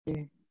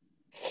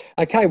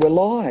Okay, we're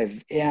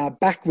live.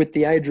 Back with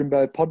the Adrian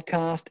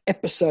podcast,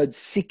 episode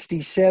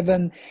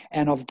 67.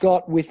 And I've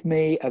got with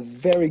me a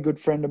very good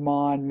friend of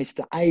mine,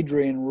 Mr.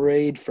 Adrian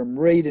Reed from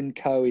Reed &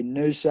 Co. in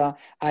Noosa.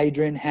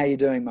 Adrian, how you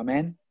doing, my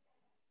man?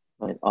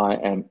 Mate, I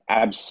am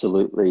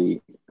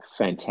absolutely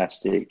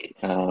fantastic.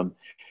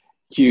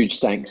 Huge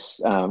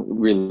thanks.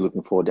 Really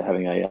looking forward to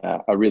having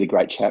a really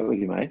great chat with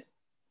you, mate.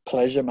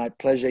 Pleasure, mate.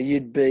 Pleasure.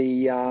 You'd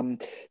be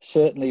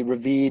certainly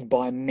revered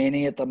by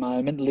many at the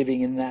moment,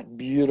 living in that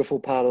beautiful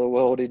part of the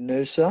world in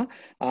Noosa.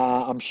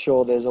 I'm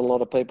sure there's a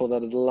lot of people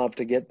that would love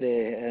to get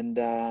there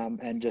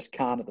and just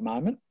can't at the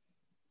moment.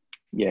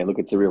 Yeah, look,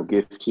 it's a real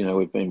gift. You know,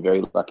 we've been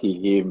very lucky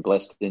here and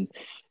blessed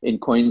in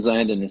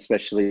Queensland and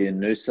especially in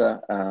Noosa.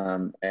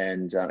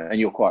 And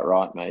you're quite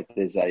right, mate.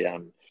 There's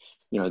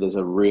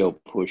a real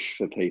push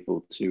for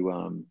people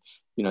to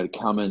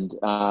come and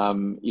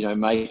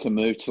make a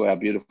move to our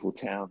beautiful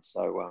town.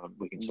 So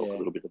we can talk a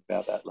little bit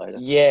about that later.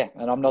 Yeah,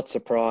 and I'm not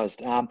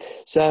surprised.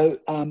 So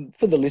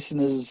for the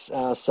listeners'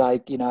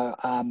 sake,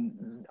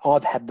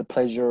 I've had the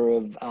pleasure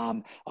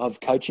of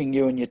coaching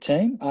you and your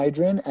team,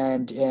 Adrian,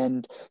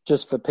 and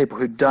just for people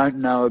who don't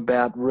know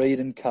about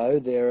Reed & Co.,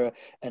 they're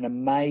an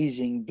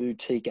amazing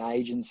boutique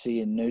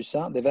agency in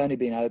Noosa. They've only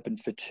been open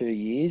for 2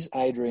 years.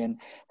 Adrian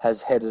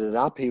has headed it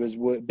up. He was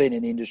been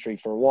in the industry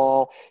for a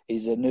while.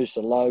 He's a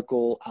Noosa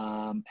local,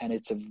 and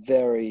it's a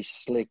very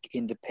slick,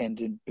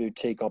 independent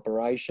boutique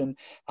operation.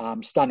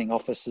 Stunning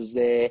offices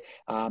there,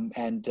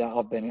 and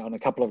I've been on a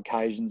couple of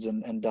occasions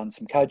and done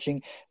some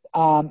coaching.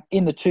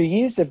 In the 2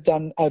 years, they've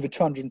done over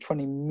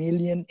 220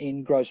 million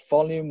in gross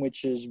volume,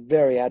 which is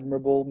very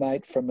admirable,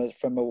 mate, from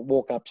a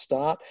walk-up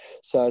start.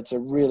 So it's a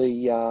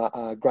really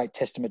great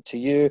testament to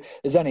you.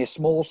 There's only a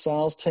small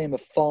sales team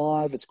of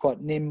 5. It's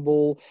quite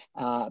nimble,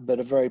 but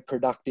a very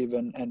productive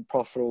and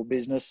profitable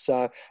business.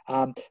 So,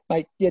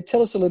 mate,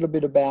 tell us a little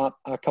bit about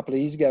a couple of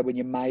years ago when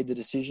you made the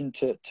decision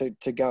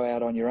to go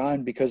out on your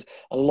own, because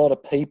a lot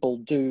of people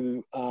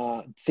do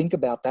think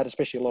about that,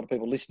 especially a lot of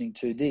people listening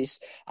to this,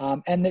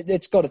 and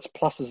it's got its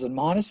pluses and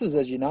minuses.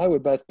 As you know,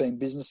 we've both been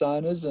business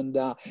owners, and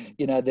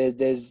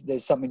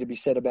there's something to be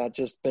said about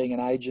just being an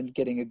agent,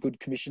 getting a good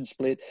commission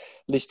split,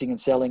 listing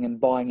and selling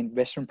and buying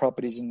investment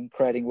properties and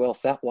creating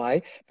wealth that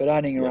way. But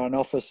owning your own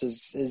office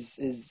is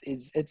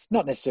it's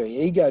not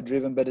necessarily ego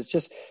driven, but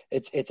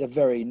it's a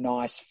very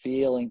nice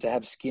feeling to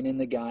have skin in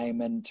the game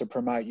and to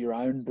promote your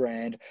own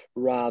brand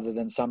rather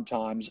than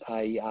sometimes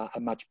a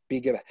much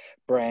bigger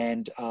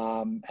brand.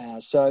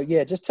 So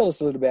just tell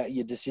us a little about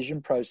your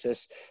decision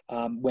process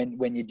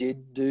when you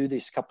did do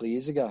this a couple of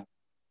years ago.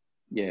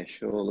 Yeah,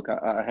 sure. Look,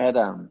 I had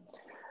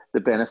the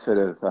benefit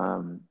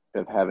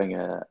of having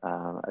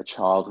a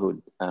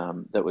childhood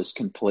that was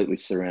completely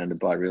surrounded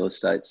by real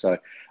estate. So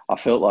I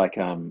felt like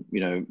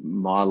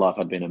my life,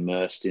 I'd been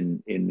immersed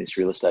in this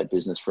real estate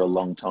business for a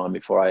long time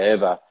before I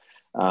ever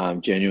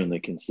genuinely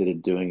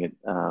considered doing it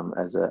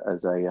as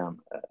a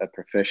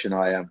profession.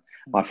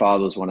 My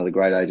father was one of the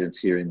great agents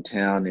here in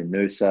town in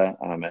Noosa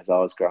as I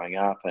was growing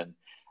up, and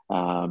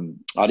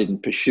I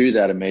didn't pursue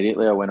that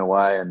immediately. I went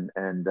away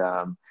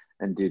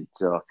and did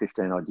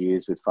 15 odd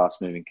years with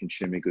fast moving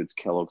consumer goods,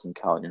 Kellogg's and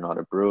Carlton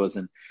United Brewers.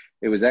 And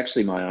it was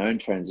actually my own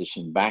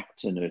transition back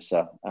to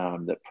Noosa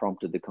that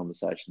prompted the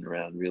conversation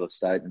around real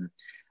estate. And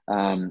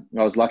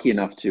I was lucky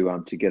enough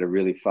to get a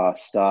really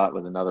fast start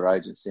with another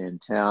agency in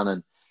town.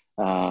 And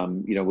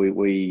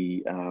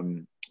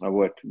I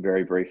worked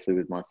very briefly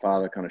with my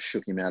father, kind of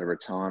shook him out of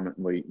retirement,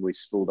 and we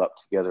spooled up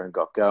together and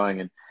got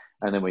going.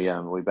 And then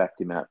we backed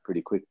him out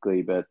pretty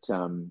quickly. But,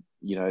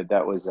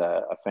 that was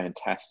a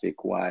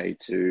fantastic way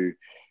to,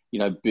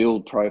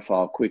 build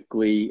profile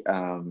quickly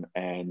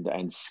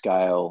and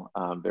scale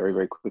very,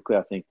 very quickly.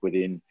 I think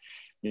within,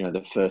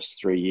 the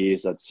first 3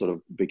 years, I'd sort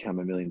of become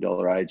 $1 million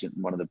agent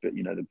and one of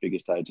the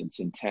biggest agents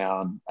in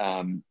town.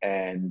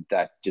 And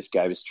that just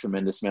gave us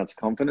tremendous amounts of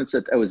confidence.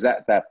 It was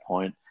at that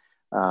point,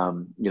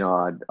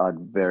 I'd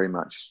very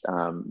much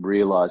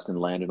realized and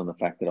landed on the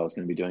fact that I was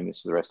going to be doing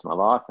this for the rest of my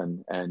life.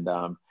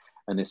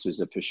 And this was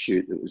a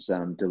pursuit that was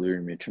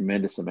delivering me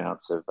tremendous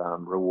amounts of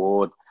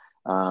reward,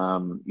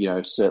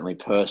 certainly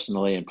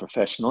personally and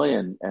professionally.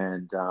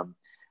 And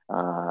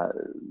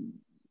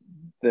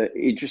the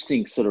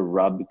interesting sort of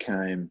rub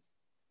came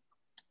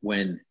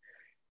when,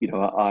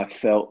 I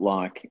felt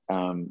like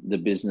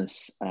the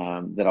business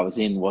that I was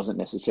in wasn't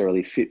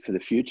necessarily fit for the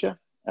future.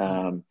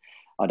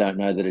 I don't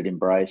know that it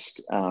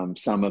embraced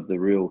some of the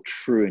real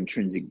true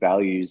intrinsic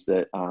values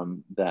that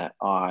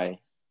I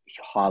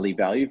highly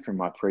valued from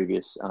my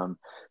previous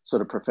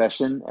sort of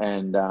profession,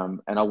 and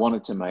I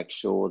wanted to make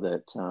sure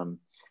that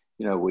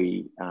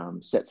we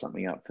set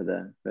something up for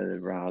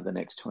the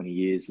next 20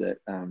 years that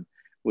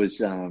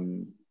was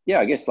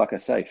I guess, like I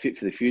say, fit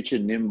for the future,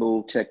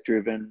 nimble, tech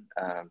driven.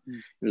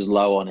 It was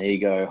low on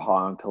ego,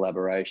 high on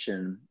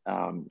collaboration.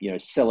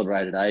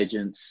 Celebrated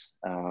agents.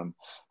 And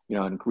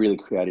really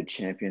created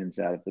champions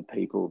out of the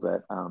people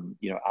that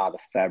are the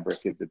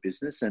fabric of the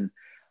business. And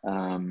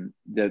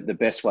the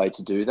best way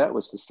to do that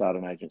was to start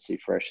an agency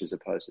fresh, as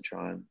opposed to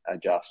try and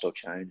adjust or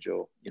change,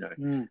 or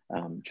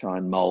try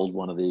and mold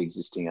one of the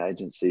existing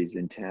agencies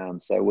in town.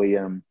 So we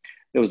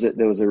there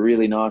was a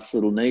really nice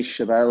little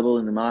niche available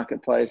in the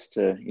marketplace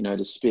to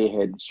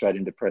spearhead straight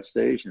into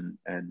prestige,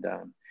 and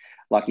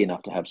lucky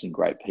enough to have some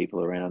great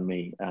people around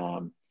me.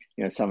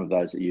 Some of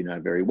those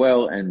that very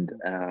well, and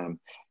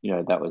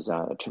that was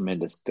a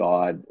tremendous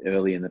guide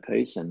early in the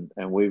piece, and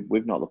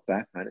we've not looked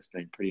back, mate. It's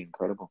been pretty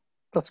incredible.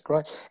 That's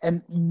great.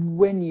 And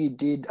when you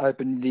did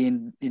open the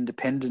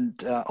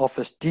independent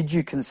office, did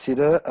you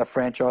consider a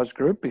franchise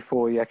group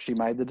before you actually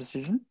made the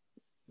decision?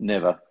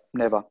 Never.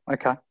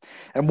 Okay.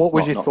 And what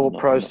was your thought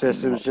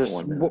process? It was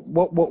just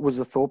what was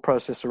the thought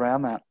process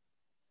around that?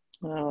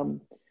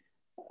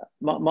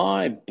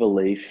 My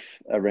belief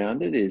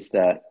around it is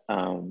that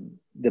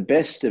the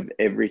best of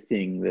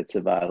everything that's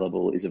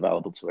available is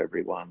available to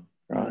everyone,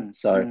 right?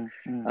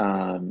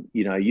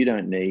 You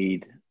don't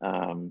need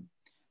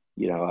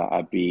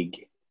a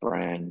big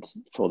brand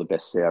for the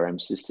best CRM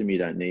system. You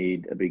don't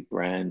need a big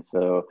brand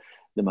for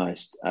the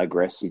most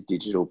aggressive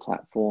digital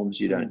platforms.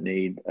 You don't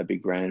need a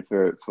big brand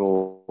for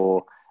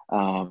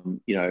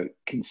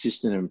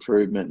consistent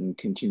improvement and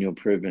continual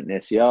improvement in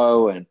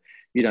SEO, and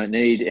you don't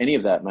need any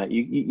of that, mate.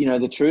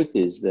 The truth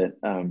is that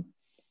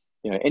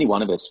any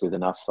one of us with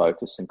enough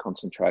focus and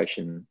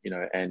concentration,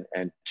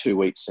 and 2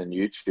 weeks in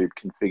YouTube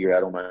can figure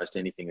out almost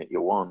anything that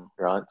you want,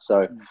 right?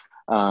 So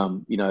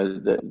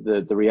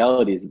the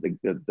reality is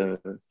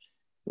that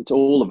it's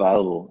all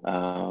available,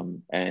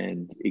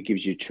 and it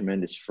gives you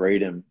tremendous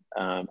freedom.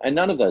 And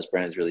none of those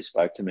brands really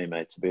spoke to me,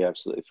 mate, to be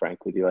absolutely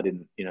frank with you. I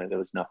didn't, there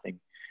was nothing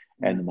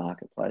in the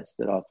marketplace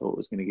that I thought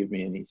was going to give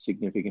me any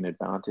significant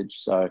advantage.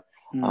 So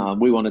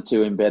we wanted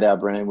to embed our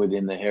brand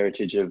within the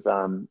heritage of,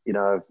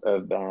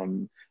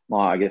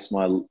 my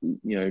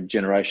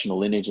generational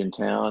lineage in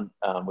town.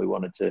 We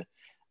wanted to,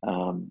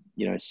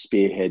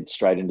 spearhead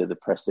straight into the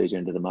prestige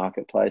end of the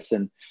marketplace.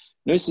 And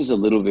Noosa is a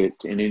little bit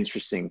an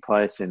interesting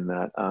place in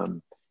that,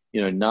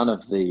 none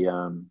of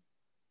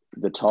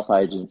the top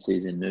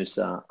agencies in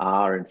Noosa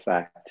are in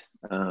fact,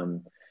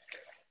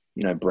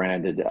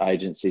 branded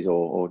agencies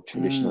or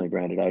traditionally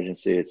branded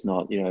agency. It's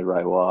not,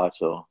 Ray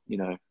White or,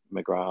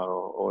 McGrath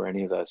or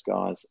any of those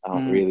guys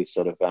aren't really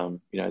sort of,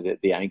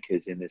 the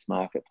anchors in this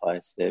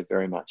marketplace. They're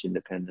very much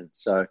independent.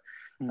 So,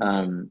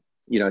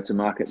 it's a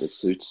market that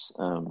suits,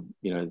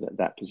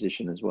 that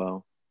position as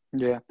well.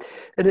 Yeah.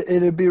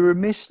 It'd be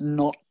remiss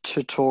not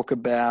to talk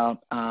about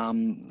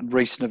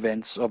recent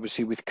events,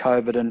 obviously with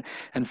COVID.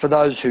 And for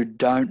those who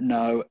don't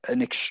know,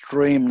 an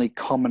extremely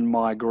common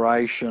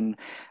migration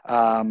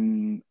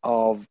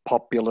of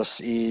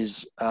populace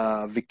is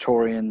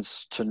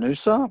Victorians to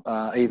Noosa,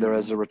 either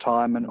as a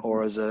retirement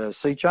or as a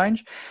sea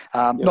change.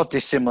 Not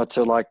dissimilar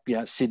to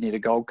Sydney to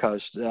Gold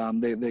Coast.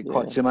 They're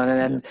quite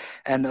similar.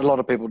 And a lot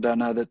of people don't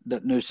know that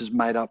Noosa's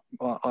made up,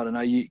 I don't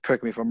know, you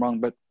correct me if I'm wrong,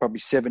 but probably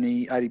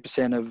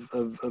 70-80%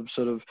 of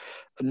sort of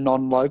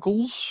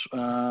non-locals.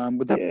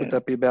 Would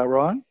that be about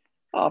right?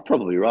 Oh,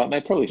 probably right,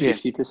 mate. Probably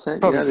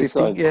 50%. Probably there's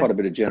 50, quite a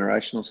bit of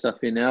generational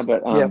stuff here now,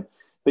 but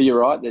you're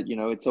right that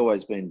it's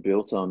always been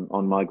built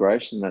on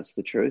migration. That's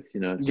the truth.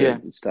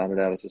 It started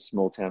out as a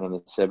small town in the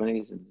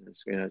 70s, and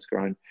it's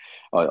grown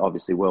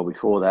obviously well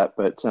before that.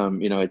 But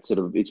it's sort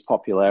of its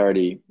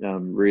popularity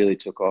really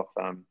took off.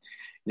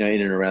 In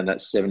and around that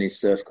 70s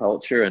surf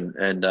culture, and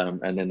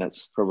then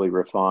that's probably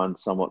refined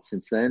somewhat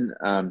since then.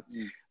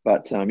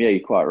 But you're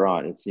quite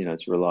right.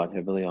 It's relied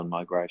heavily on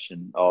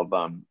migration of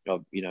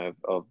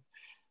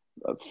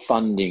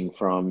funding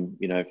from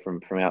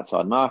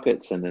outside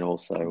markets, and then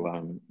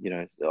also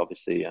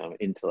obviously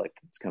intellect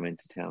that's come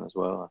into town as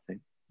well, I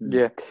think.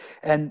 Yeah,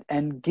 and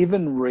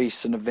given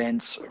recent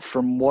events,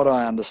 from what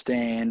I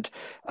understand,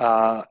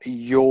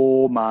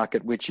 your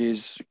market, which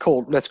is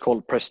let's call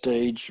it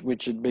prestige,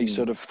 which would be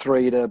sort of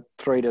 3 to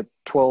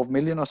 12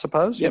 million, I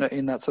suppose,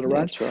 in that sort of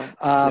range.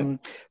 That's right.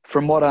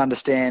 From what I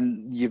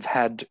understand, you've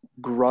had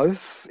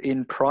growth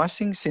in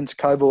pricing since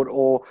COVID,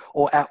 or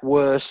at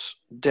worst,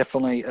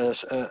 definitely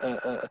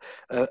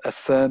a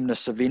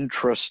firmness of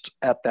interest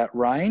at that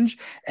range.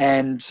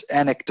 And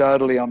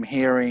anecdotally, I'm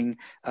hearing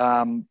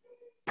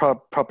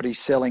property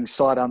selling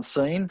sight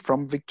unseen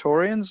from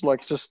Victorians.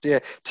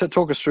 To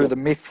talk us through the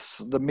myths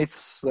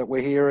that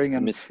we're hearing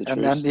and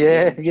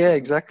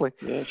exactly.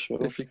 Yeah,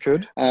 sure. If you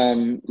could.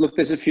 Look,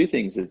 there's a few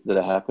things that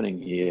are happening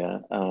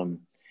here.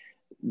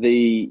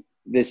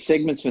 There's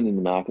segments within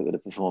the market that are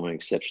performing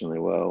exceptionally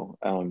well.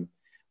 And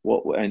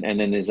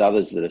then there's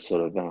others that are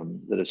sort of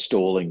that are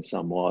stalling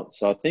somewhat.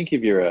 So I think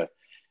if you're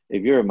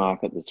a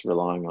market that's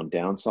relying on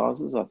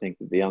downsizes, I think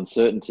that the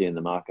uncertainty in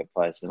the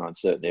marketplace and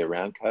uncertainty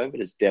around COVID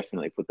has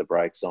definitely put the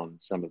brakes on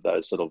some of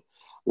those sort of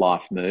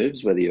life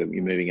moves, whether you're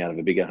moving out of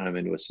a bigger home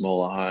into a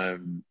smaller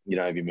home,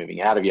 if you're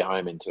moving out of your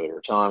home into a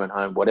retirement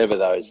home, whatever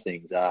those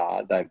things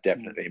are, they've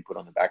definitely been put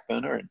on the back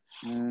burner.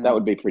 And that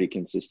would be pretty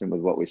consistent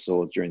with what we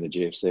saw during the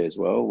GFC as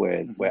well,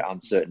 where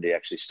uncertainty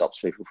actually stops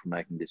people from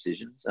making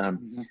decisions.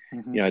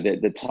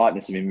 The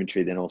tightness of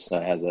inventory then also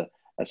has a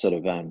sort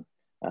of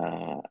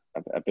a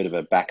bit of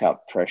a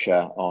backup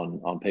pressure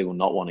on people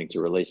not wanting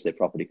to release their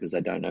property because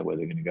they don't know where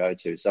they're going to go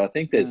to. So I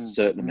think there's a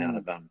certain amount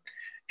of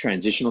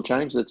transitional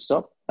change that's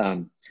stopped.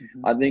 I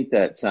think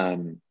that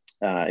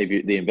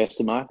the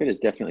investor market has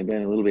definitely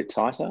been a little bit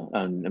tighter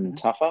and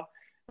tougher.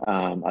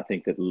 I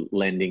think that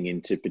lending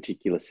into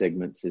particular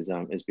segments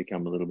has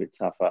become a little bit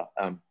tougher.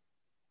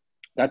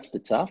 That's the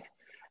tough.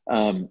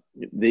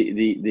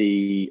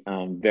 The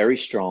very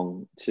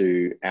strong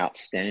to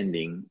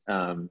outstanding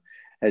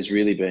has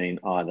really been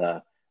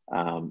either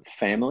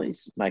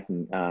families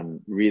making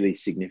really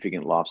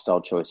significant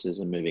lifestyle choices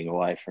and moving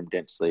away from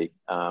densely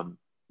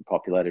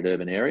populated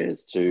urban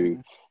areas to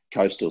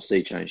coastal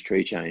sea change,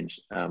 tree change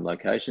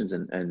locations,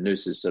 and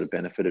Noosa's sort of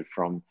benefited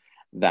from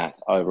that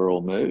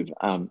overall move.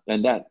 And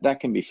that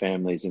can be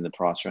families in the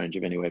price range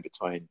of anywhere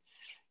between,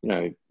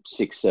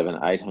 6, 7,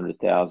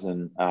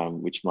 800,000,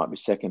 which might be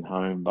second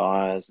home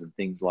buyers and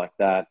things like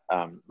that,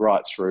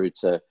 right through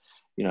to,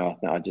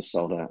 I just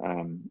sold a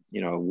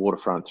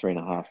waterfront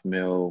 3.5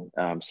 mil,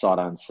 sight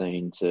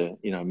unseen to,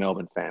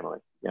 Melbourne family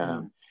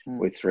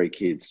with 3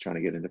 kids trying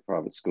to get into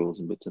private schools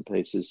and bits and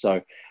pieces.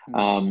 So,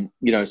 so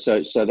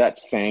that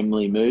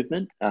family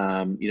movement,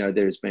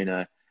 there's been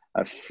a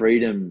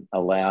freedom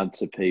allowed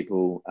to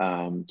people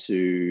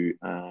to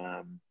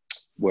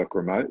work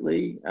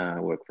remotely,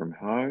 work from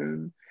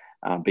home,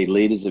 be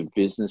leaders of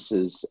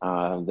businesses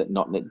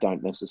that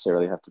don't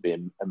necessarily have to be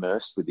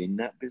immersed within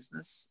that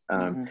business.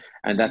 And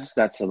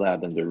that's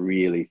allowed them to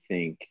really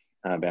think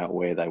about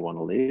where they want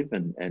to live.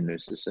 And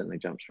Noosa certainly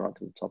jumps right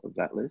to the top of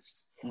that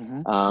list.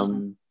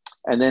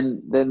 And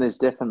then there's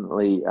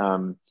definitely,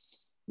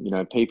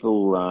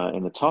 people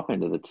in the top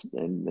end of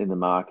in the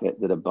market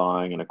that are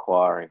buying and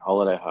acquiring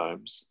holiday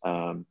homes.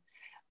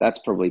 That's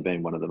probably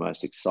been one of the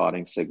most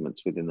exciting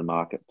segments within the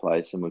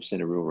marketplace. And we've seen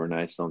a real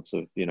renaissance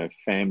of,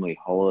 family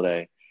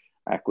holiday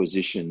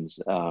acquisitions.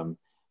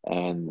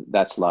 And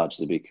that's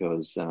largely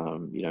because,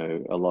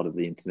 a lot of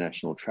the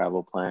international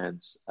travel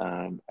plans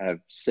have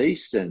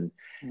ceased, and,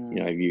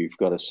 you've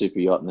got a super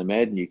yacht in the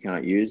Med and you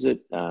can't use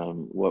it.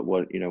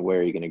 Where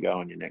are you going to go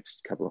on your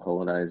next couple of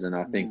holidays? And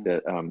I think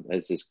that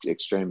as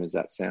extreme as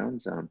that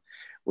sounds,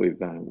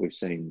 we've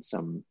seen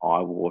some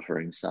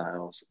eye-watering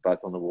sales, both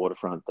on the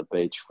waterfront, the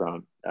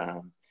beachfront,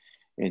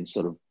 in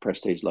sort of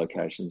prestige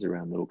locations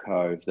around Little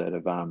Cove that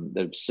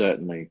have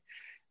certainly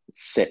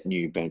set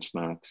new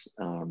benchmarks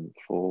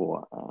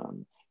for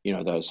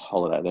those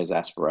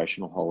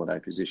aspirational holiday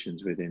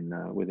positions within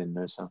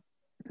Noosa.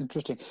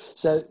 Interesting.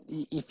 So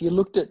if you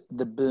looked at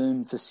the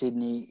boom for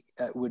Sydney,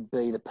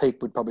 the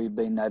peak would probably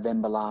be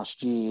November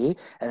last year,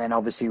 and then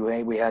obviously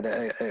we had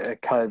a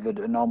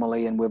COVID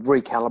anomaly, and we've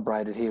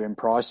recalibrated here in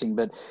pricing.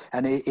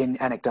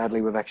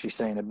 Anecdotally, we've actually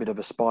seen a bit of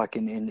a spike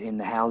in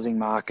the housing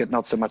market,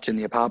 not so much in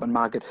the apartment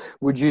market.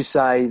 Would you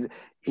say,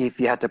 if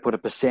you had to put a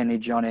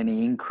percentage on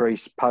any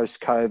increase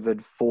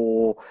post-COVID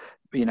for,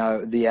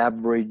 the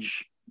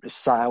average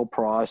sale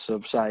price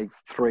of, say,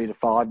 3 to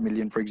 5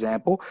 million, for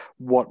example,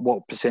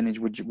 what percentage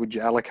would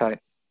you allocate?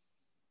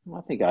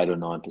 I think 8 or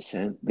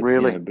 9%.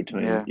 Really?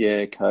 Between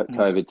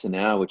COVID to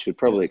now, which would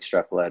probably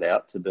extrapolate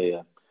out to be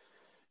a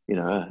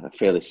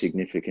fairly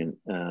significant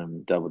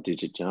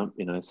double-digit jump.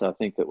 So I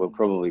think that we'll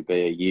probably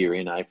be a year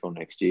in April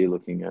next year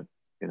looking at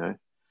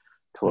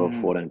 12,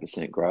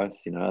 14% growth.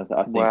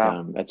 I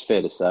think that's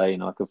fair to say.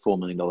 Like a $4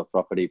 million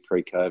property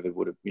pre-COVID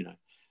would have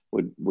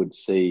would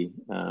see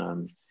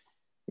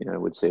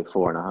would see a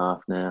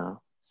 4.5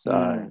 now. So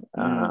I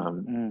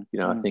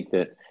think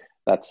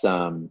that's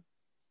 $3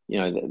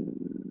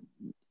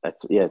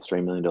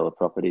 million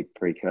property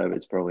pre-COVID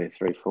is probably a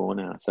 3-4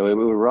 now. So we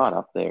were right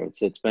up there.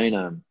 It's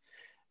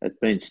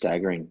been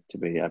staggering, to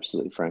be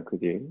absolutely frank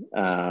with you.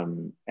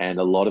 And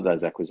a lot of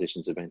those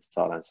acquisitions have been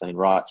sight unseen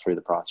right through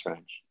the price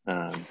range.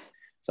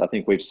 So I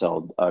think we've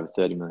sold over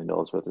 $30 million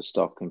worth of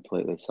stock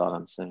completely sight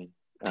unseen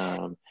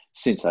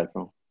since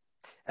April.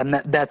 And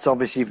that's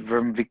obviously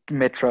from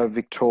Metro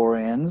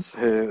Victorians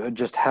who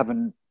just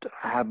don't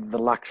have the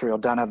luxury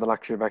of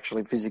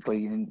actually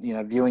physically,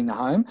 viewing the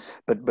home,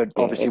 but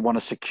obviously want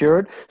to secure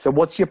it. So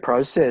what's your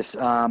process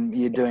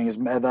you're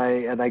doing?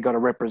 Are they got a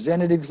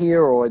representative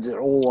here, or is it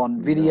all on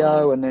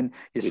video and then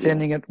you're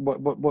sending it?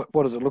 What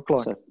does it look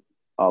like?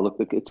 Look,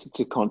 it's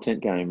a content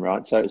game,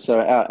 right? So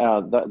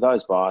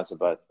those buyers are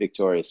both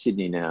Victoria,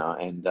 Sydney now,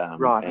 and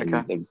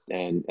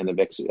they've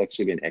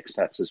actually been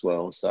expats as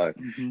well. So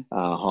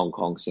Hong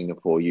Kong,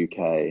 Singapore,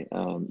 UK,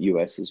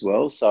 US as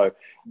well. So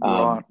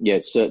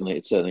it's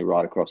certainly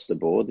right across the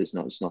board. It's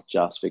not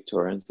just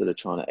Victorians that are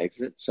trying to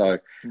exit. So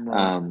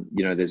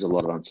there's a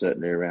lot of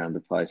uncertainty around the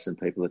place, and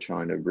people are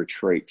trying to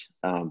retreat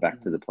back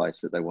to the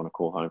place that they want to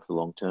call home for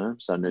long term.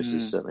 So Noosa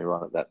is certainly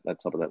right at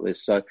that top of that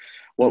list. So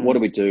what do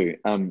we do?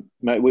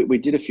 Mate, we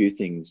did a few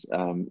things.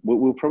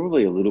 We're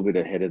probably a little bit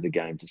ahead of the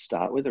game to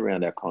start with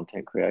around our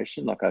content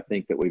creation. Like, I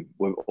think that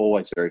we're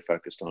always very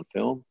focused on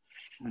film.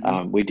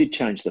 We did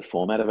change the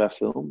format of our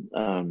film.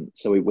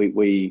 So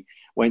we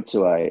went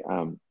to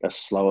a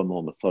slower,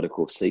 more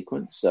methodical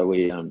sequence. So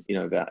we,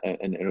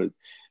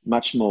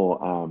 much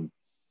more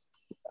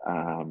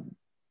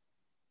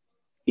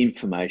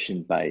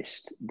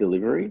information-based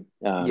delivery.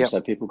 Yep.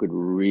 So people could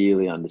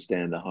really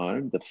understand the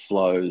home, the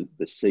flow,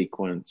 the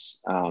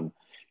sequence,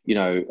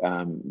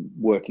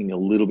 working a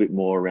little bit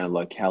more around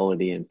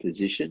locality and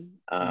position.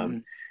 Mm-hmm.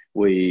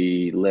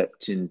 We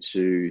leapt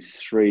into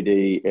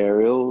 3D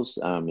aerials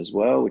as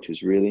well, which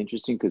was really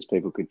interesting because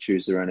people could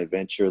choose their own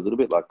adventure, a little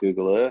bit like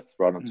Google Earth,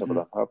 right on top of Mm-hmm.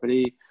 the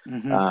property.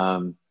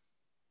 Mm-hmm.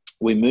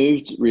 We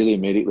moved really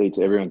immediately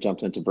to everyone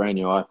jumped into brand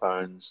new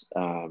iPhones.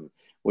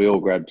 We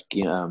all grabbed,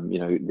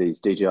 these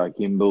DJI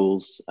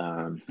gimbals,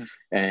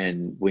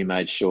 and we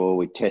made sure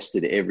we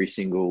tested every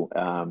single,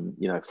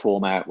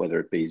 format, whether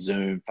it be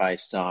Zoom,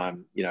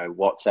 FaceTime,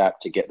 WhatsApp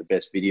to get the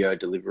best video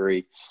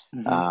delivery.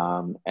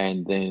 Mm-hmm.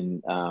 And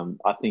then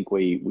I think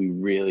we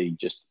really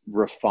just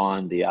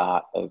refined the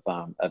art of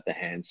the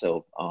hand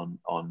cell on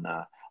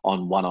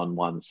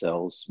one-on-one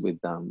cells with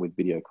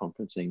video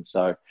conferencing.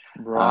 So.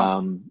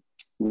 Right.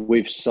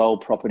 We've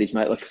sold properties,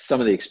 mate. Like some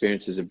of the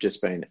experiences have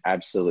just been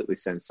absolutely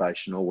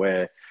sensational.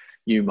 Where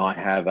you might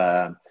have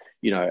a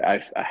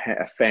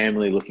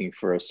family looking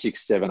for a $6,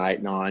 $7,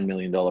 $8, $9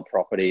 million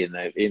property, and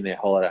they're in their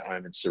holiday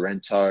home in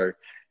Sorrento.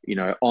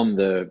 On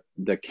the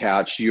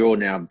couch, you're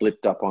now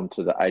blipped up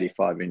onto the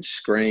 85-inch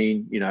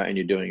screen. And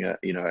you're doing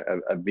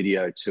a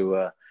video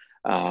tour.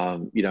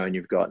 And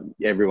you've got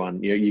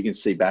everyone, you can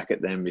see back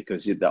at them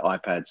because the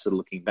iPad's sort of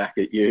looking back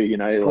at you,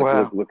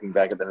 Wow. looking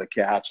back at the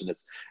couch, and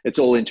it's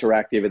all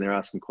interactive, and they're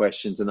asking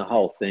questions, and the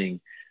whole thing,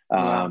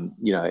 Wow.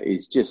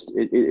 is just,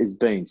 it's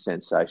been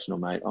sensational,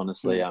 mate.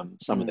 Honestly, Mm.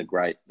 some of the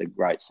Mm.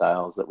 great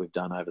sales that we've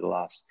done over the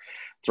last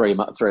 3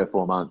 or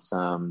 4 months,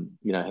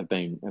 have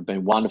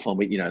been wonderful. And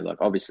we,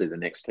 obviously the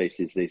next piece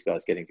is these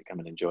guys getting to come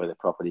and enjoy their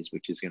properties,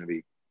 which is going to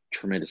be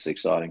tremendously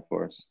exciting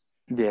for us.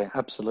 Yeah,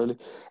 absolutely.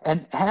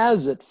 And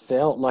how's it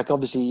felt? Like,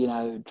 obviously,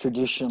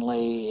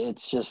 traditionally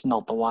it's just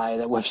not the way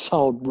that we've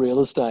sold real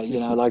estate,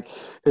 like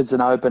it's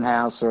an open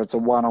house or it's a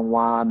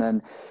one-on-one.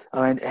 And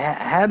I mean,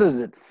 how did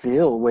it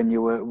feel when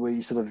were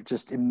you sort of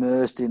just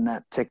immersed in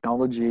that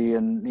technology?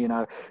 And,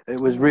 it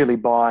was really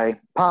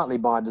partly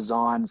by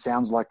design, it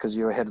sounds like, because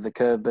you're ahead of the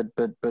curve, but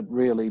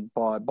really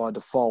by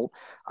default.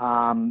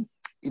 Was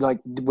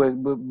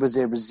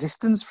there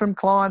resistance from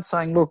clients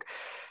saying, look,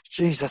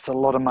 geez, that's a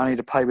lot of money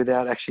to pay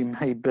without actually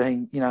me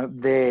being,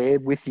 there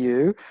with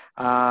you.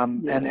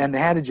 And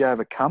how did you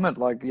overcome it?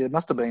 Like, there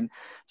must have been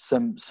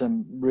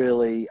some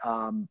really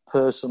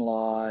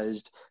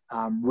personalised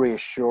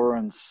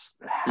reassurance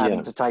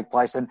having to take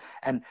place. And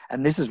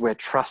this is where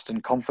trust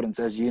and confidence,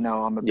 as you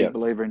know, I'm a big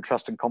believer in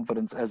trust and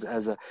confidence as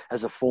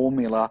a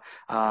formula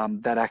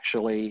that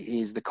actually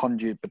is the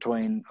conduit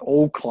between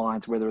all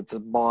clients, whether it's a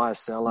buyer,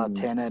 seller,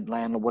 tenant,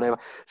 landlord, whatever.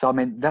 So, I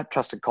mean, that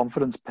trust and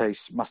confidence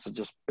piece must have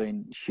just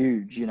been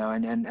huge,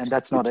 and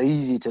that's not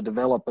easy to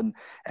develop and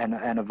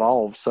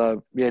evolve.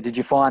 So, yeah, did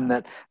you find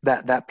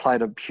that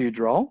played a huge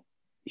role?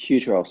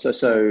 Huge role.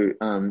 So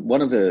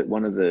one of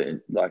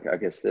the like, I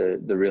guess the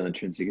real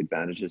intrinsic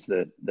advantages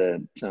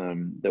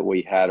that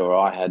we had, or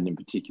I had in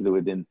particular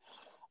within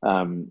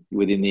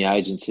the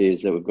agency,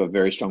 is that we've got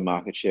very strong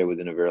market share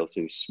within a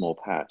relatively small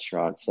patch,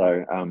 right?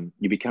 So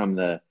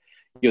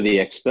you're the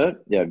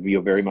expert. Yeah,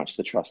 you're very much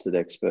the trusted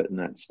expert in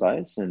that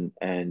space, and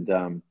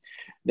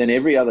then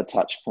every other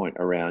touch point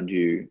around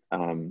you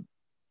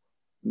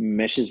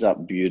meshes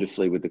up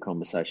beautifully with the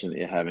conversation that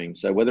you're having.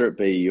 So whether it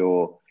be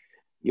your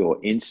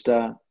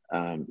Insta,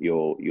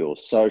 your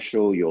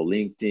social, your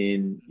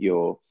LinkedIn,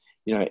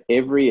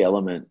 every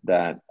element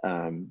that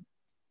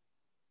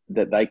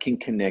they can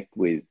connect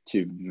with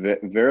to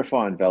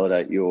verify and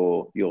validate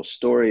your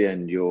story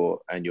and your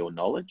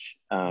knowledge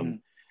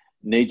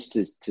needs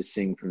to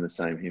sing from the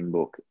same hymn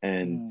book.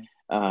 And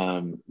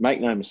make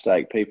no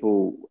mistake,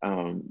 people,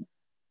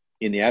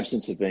 in the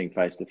absence of being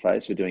face to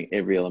face, were doing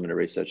every element of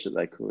research that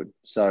they could.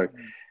 So,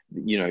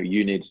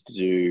 you need to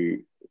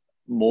do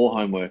more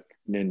homework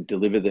and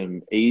deliver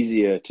them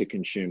easier to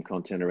consume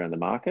content around the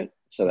market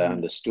so they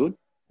understood.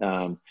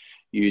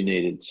 You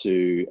needed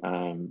to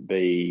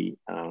be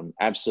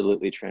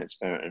absolutely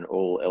transparent in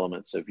all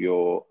elements of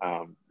your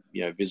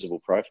visible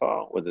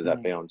profile, whether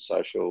that be on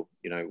social,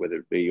 whether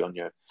it be on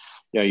your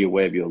your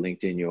web, your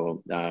LinkedIn, your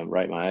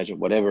Rate My Agent,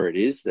 whatever it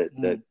is that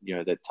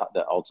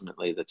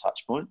ultimately the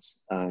touch points.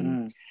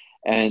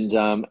 And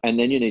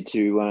then you need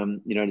to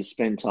to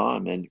spend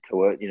time and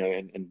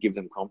and give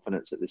them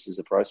confidence that this is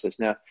a process.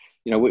 Now,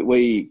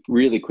 we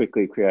really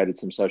quickly created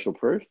some social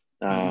proof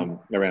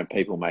around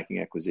people making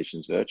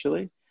acquisitions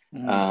virtually,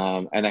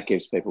 and that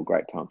gives people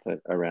great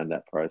comfort around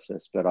that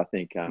process. But I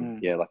think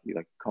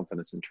like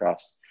confidence and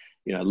trust.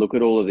 Look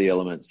at all of the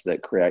elements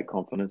that create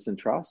confidence and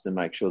trust, and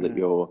make sure that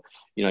you're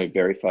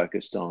very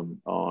focused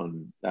on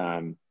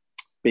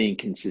being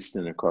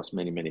consistent across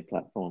many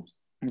platforms.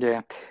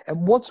 Yeah.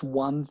 And what's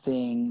one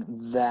thing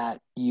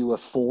that you were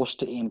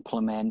forced to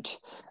implement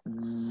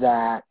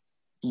that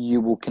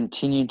you will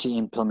continue to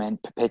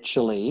implement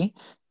perpetually,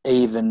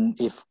 even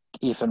if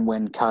and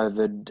when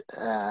COVID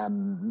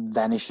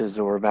vanishes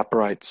or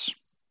evaporates?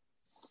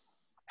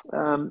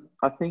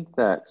 I think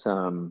that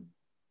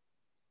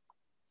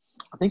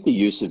I think the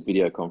use of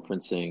video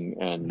conferencing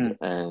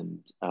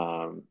Mm,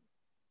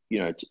 you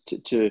know,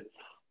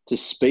 to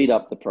speed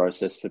up the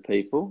process for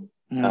people,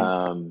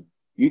 mm,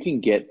 you can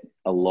get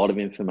a lot of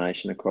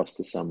information across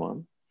to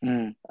someone,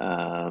 mm.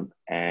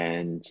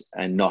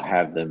 and not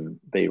have them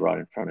be right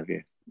in front of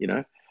you, you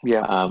know.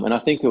 Yeah, And I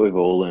think that we've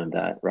all learned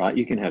that, right?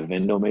 You can have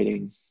vendor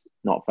meetings,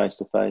 not face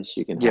to face.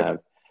 You can yep. have,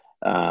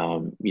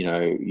 you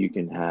know, you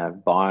can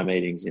have buyer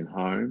meetings in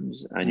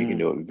homes, and you can Mm,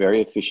 do it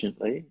very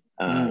efficiently.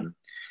 mm,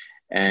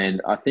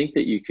 And I think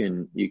that you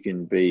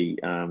can be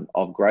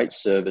of great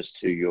service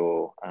to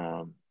your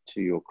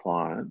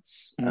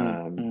clients,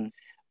 mm, mm,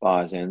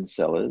 buyers and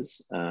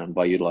sellers,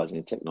 by utilizing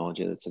the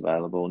technology that's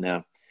available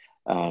now.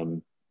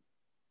 Um,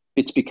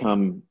 it's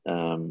become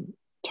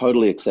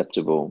totally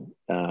acceptable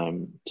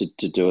to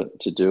do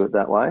it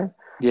that way,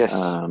 yes.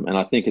 and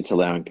I think it's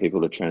allowing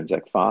people to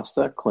transact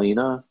faster,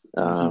 cleaner,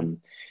 Hmm.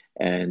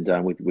 and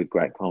with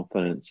great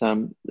confidence.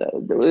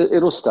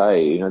 It'll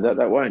stay. You know,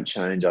 that won't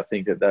change. I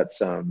think that's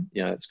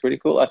you know, it's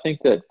critical. I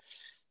think that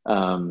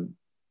um,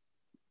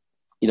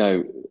 you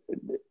know,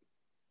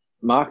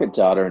 market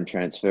data and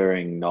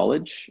transferring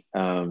knowledge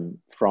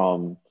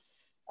from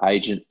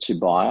agent to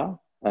buyer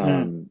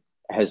Mm,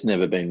 has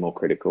never been more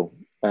critical.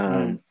 mm,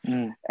 Um,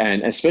 mm.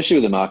 and especially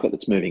with a market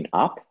that's moving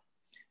up,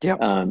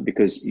 Yep.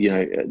 because you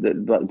know,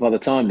 by the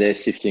time they're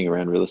sifting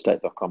around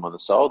realestate.com on the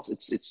solds,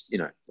 it's you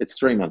know, it's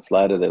 3 months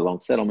later, they're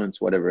long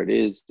settlements, whatever it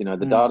is. You know,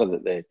 the Mm, data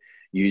that they're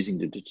using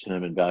to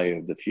determine value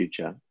of the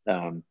future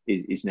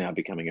is now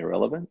becoming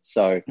irrelevant.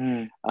 So,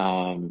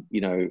 mm,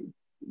 you know,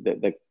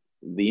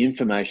 the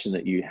information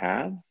that you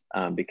have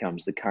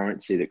becomes the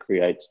currency that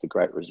creates the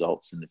great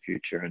results in the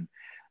future. And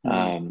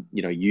mm.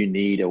 you know, you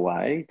need a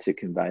way to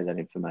convey that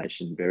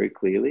information very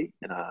clearly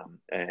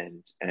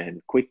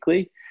and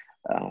quickly,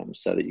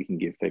 so that you can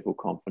give people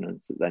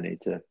confidence that they need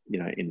to, you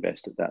know,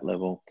 invest at that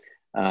level.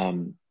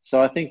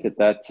 So I think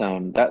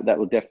that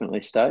will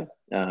definitely stay.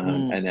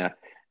 Mm. And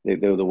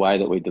the way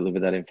that we deliver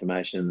that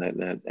information,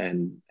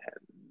 and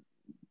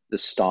the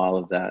style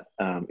of that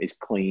is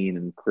clean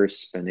and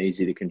crisp and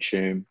easy to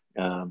consume,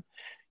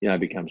 you know,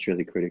 becomes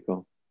really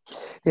critical.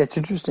 Yeah, it's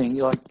interesting.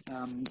 Like,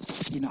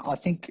 I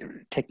think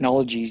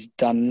technology's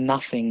done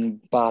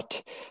nothing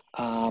but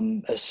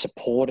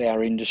support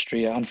our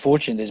industry.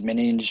 Unfortunately, there's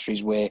many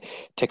industries where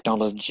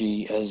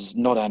technology has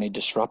not only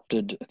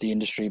disrupted the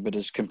industry, but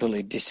has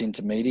completely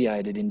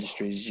disintermediated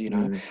industries.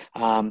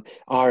 Mm,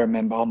 I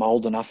remember, I'm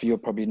old enough, you're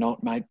probably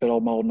not, mate, but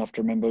I'm old enough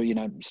to remember,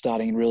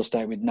 starting in real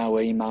estate with no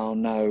email,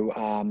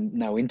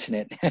 no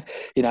internet,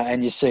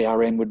 and your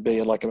CRM would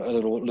be like a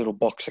little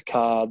box of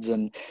cards,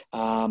 and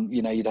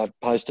you'd have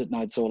post-it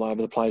notes all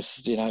over the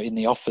place, in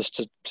the office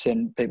to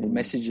send people mm,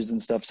 messages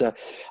and stuff. So,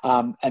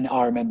 and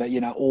I remember,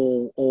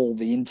 all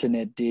the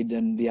internet did,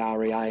 and the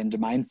REA and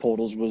domain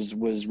portals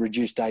was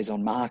reduce days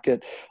on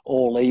market.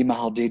 All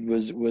email did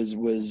was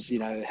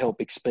help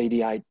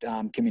expedite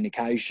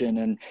communication,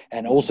 and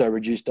mm, also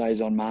reduce days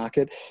on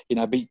market.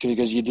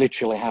 Because you'd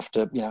literally have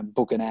to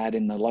book an ad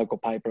in the local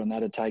paper, and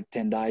that'd take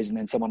 10 days, and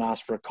then someone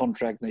asked for a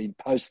contract, and you'd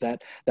post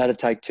that'd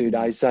take 2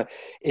 days. So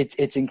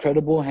it's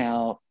incredible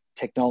how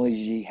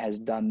technology has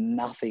done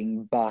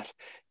nothing but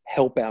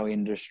help our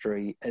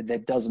industry. There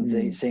doesn't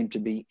mm. seem to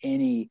be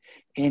any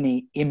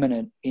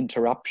imminent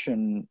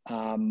interruption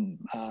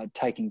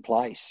taking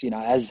place.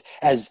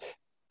 As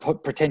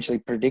potentially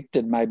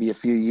predicted maybe a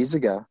few years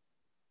ago.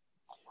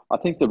 I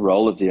think the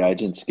role of the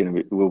agents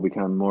will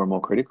become more and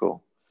more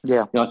critical.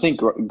 Yeah. You know, I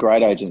think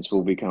great agents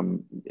will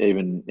become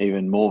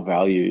even more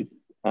valued,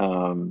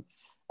 and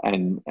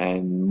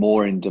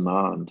more in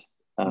demand,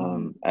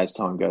 Mm-hmm. as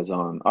time goes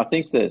on. I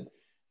think that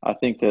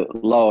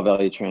lower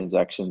value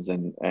transactions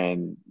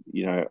and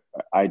you know,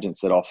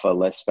 agents that offer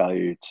less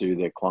value to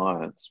their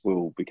clients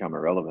will become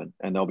irrelevant,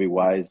 and there'll be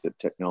ways that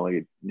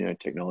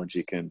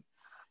technology can,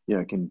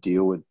 can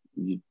deal with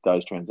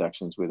those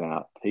transactions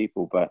without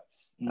people. But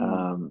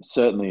Mm.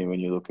 certainly when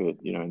you look at,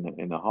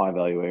 in the high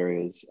value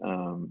areas,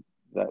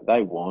 that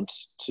they want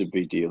to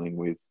be dealing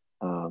with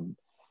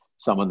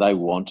someone, they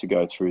want to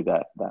go through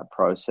that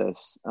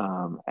process,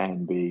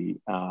 and be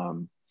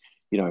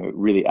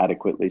really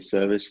adequately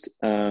serviced,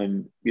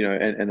 and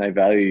they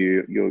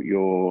value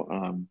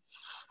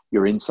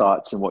your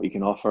insights and what you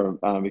can offer,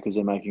 because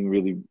they're making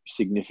really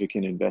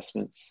significant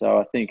investments. So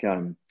I think,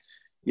 I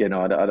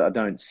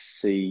don't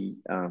see,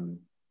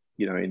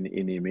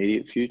 in the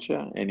immediate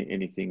future,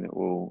 anything that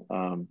will,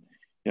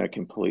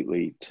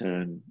 completely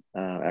turn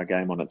our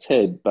game on its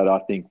head. But I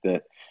think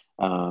that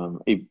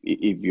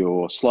if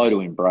you're slow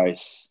to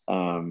embrace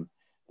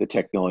the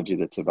technology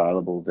that's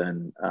available,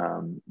 then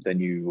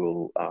you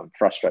will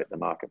frustrate the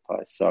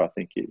marketplace. So I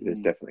think there's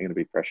Mm. definitely going to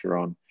be pressure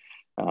on,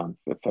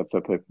 for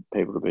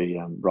people to be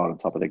right on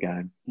top of the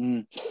game.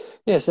 Mm.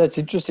 Yes, that's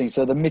interesting.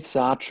 So the myths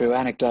are true.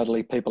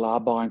 Anecdotally, people are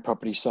buying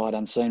property sight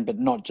unseen, but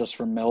not just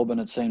from Melbourne.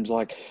 It seems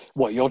like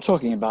what you're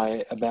talking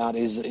about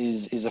is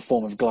a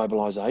form of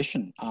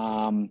globalization,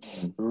 Mm.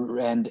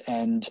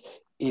 and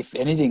if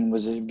anything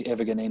was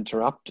ever going to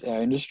interrupt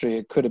our industry,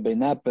 it could have been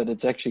that, but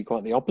it's actually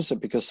quite the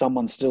opposite, because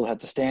someone still had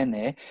to stand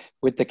there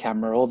with the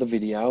camera or the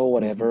video or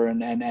whatever,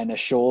 and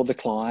assure the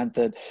client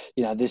that,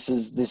 you know, this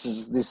is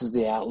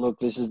the outlook,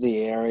 this is the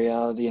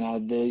area, you know,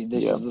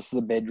 this is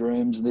the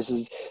bedrooms, this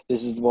is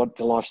what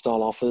the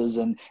lifestyle offers,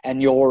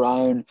 and your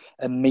own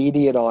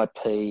immediate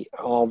IP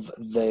of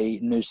the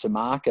Noosa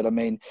market. I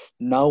mean,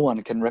 no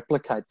one can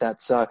replicate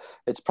that. So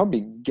it's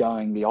probably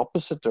going the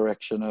opposite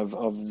direction of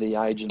the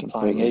agent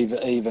Completely.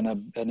 playing even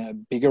a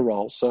bigger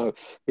role. So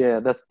yeah,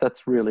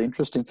 that's really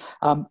interesting.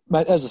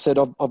 Mate, as I said,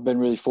 I've been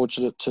really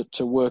fortunate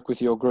to work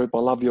with your group. I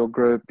love your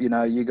group. You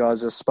know, you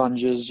guys are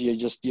sponges.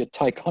 You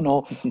take on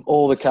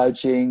all the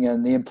coaching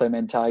and the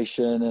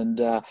implementation.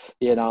 And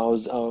you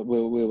know,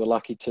 we were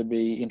lucky to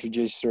be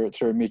introduced through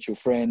a mutual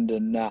friend.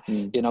 And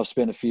you know, I've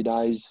spent a few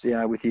days, you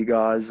know, with you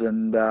guys,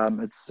 and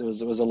it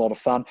was a lot of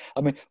fun.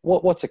 I mean,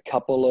 what's a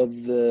couple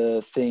of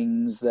the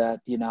things that,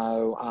 you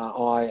know,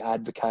 I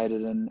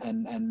advocated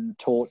and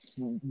taught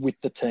with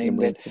the team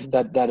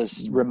that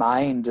has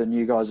remained and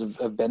you guys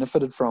have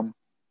benefited from?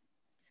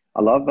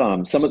 I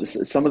love some of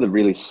the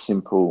really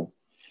simple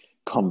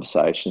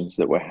conversations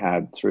that were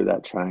had through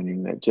that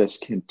training that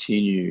just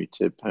continue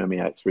to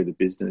permeate through the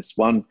business.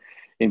 One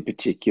in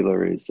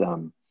particular is,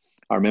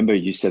 I remember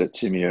you said it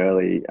to me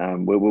early,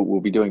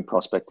 we'll be doing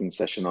prospecting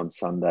session on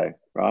Sunday,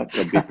 right?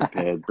 So be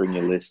prepared, bring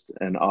your list.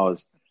 And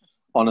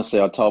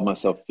honestly, I told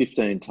myself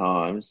 15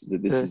 times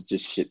that this is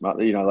just shit.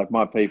 You know, like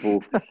my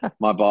people,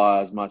 my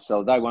buyers,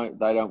 myself, they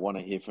don't want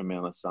to hear from me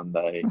on a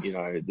Sunday. You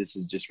know, this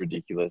is just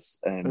ridiculous.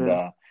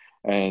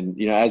 And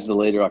you know, as the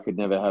leader, I could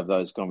never have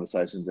those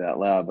conversations out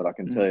loud, but I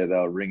can tell you they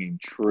were ringing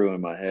true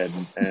in my head.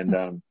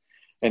 And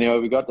anyway,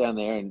 we got down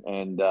there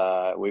and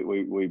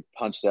we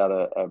punched out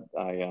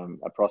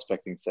a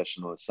prospecting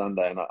session on a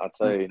Sunday. And I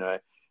tell you, you know,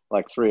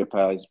 like three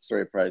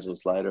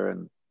appraisals later,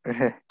 and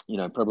you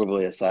know,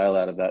 probably a sale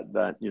out of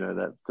that you know,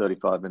 that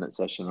 35-minute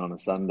session on a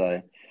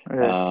Sunday.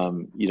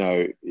 You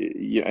know,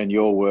 and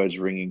your words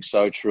ringing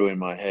so true in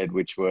my head,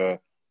 which were,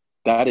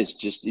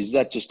 is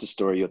that just a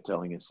story you're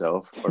telling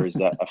yourself, or is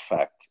that a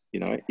fact? You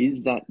know,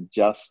 is that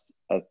just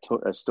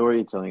a story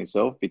you're telling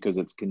yourself because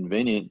it's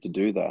convenient to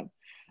do that,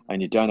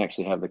 and you don't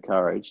actually have the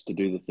courage to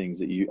do the things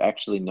that you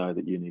actually know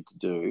that you need to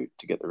do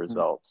to get the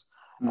results?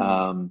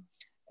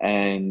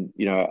 And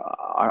you know,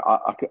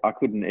 I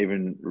couldn't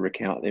even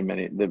recount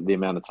the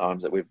amount of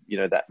times that we've, you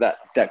know,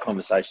 that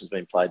conversation's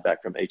been played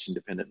back from each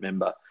independent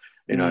member,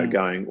 you know,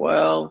 going,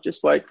 well,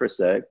 just wait for a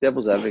sec.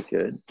 Devil's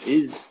advocate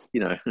is,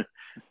 you know,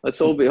 let's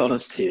all be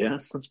honest here.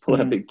 Let's pull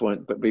our big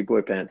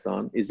boy pants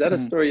on. Is that a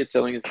story you're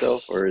telling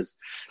yourself, or is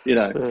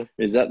that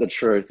the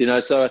truth? You know,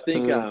 so I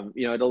think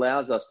you know, it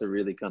allows us to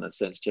really kind of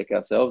sense check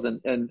ourselves, and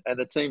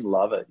the team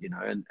love it, you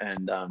know,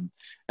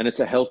 and it's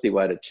a healthy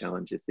way to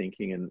challenge your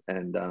thinking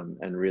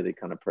and really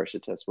kind of pressure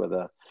test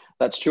whether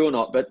that's true or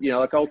not. But you know,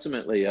 like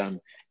ultimately,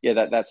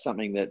 that's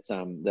something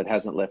that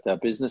hasn't left our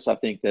business. I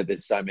think that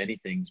there's so many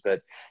things,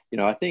 but you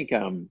know, I think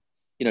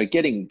you know,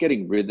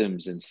 getting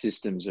rhythms and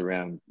systems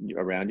around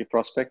your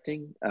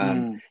prospecting.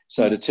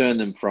 So to turn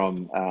them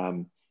from,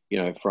 you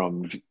know,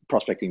 from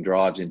prospecting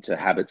drives into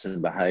habits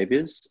and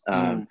behaviors,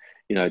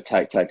 you know,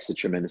 takes a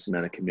tremendous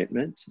amount of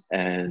commitment.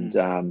 And,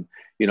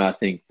 you know, I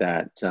think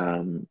that,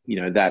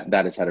 you know, that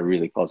has had a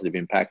really positive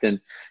impact,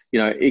 and, you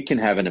know, it can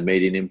have an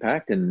immediate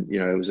impact. And, you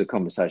know, it was a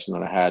conversation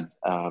that I had,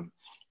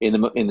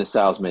 in the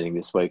sales meeting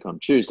this week on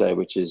Tuesday,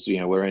 which is, you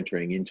know, we're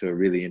entering into a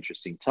really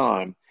interesting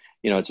time.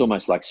 You know, it's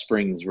almost like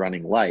spring's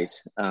running late.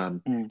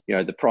 You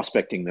know, the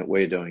prospecting that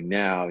we're doing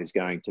now is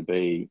going to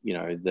be, you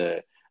know,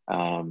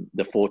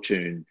 the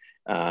fortune,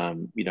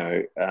 you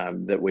know,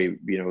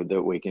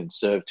 that we can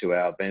serve to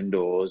our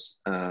vendors,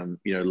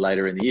 you know,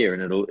 later in the year,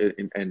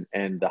 and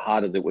and the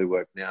harder that we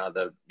work now,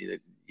 you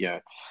know,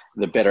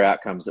 the better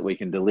outcomes that we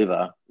can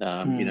deliver,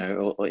 you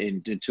know,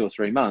 in 2 or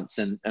 3 months,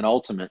 and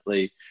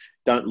ultimately,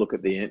 don't look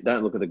at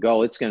the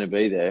goal. It's going to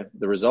be there.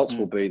 The results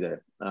will be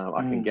there.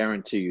 I can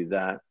guarantee you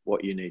that.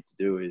 What you need to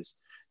do is,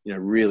 you know,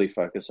 really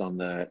focus on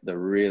the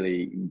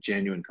really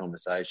genuine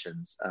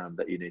conversations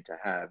that you need to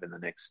have in the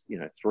next, you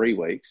know, 3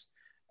 weeks,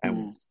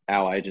 and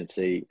our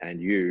agency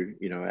and you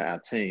know, our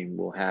team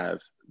will have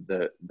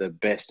the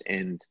best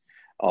end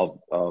of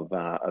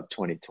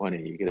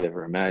 2020 you could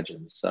ever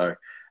imagine. So.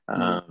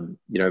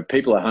 You know,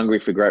 people are hungry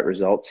for great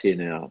results here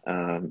now.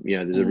 You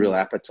know, there's a real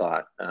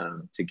appetite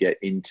to get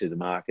into the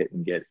market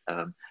and get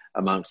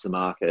amongst the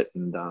market.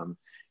 And,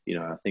 you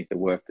know, I think the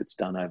work that's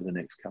done over the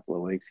next couple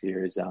of weeks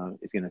here is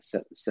going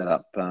to set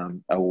up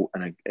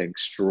an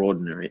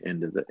extraordinary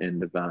end of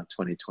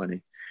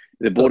 2020.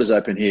 The borders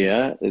open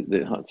here.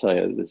 I'll tell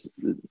you,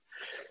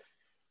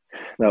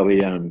 there'll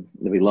be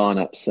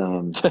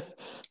lineups.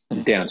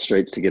 down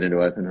streets to get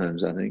into open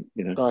homes, I think,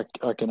 you know.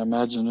 I can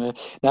imagine. Yeah.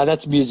 Now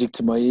that's music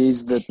to my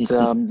ears that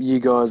you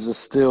guys are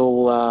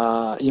still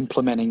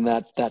implementing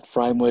that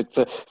framework.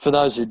 For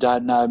those who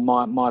don't know,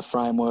 my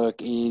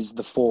framework is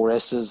the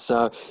 4S's.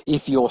 So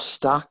if you're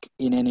stuck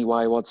in any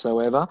way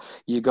whatsoever,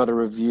 you've got to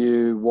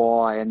review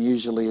why, and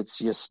usually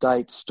it's your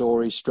state,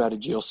 story,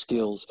 strategy, or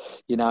skills.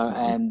 You know,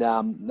 and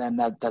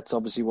that's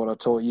obviously what I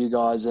taught you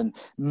guys. And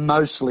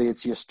mostly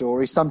it's your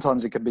story.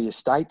 Sometimes it can be your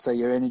state, so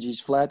your energy's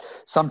flat.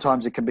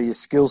 Sometimes it can be your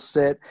skill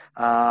set.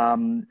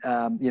 You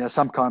know,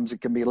 sometimes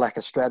it can be lack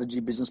of strategy,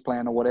 business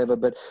plan, or whatever.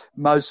 But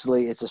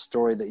mostly it's a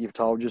story that you've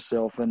told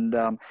yourself. And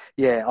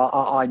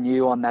I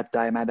knew on that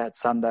day, mate, that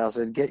Sunday, I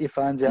said, "Get your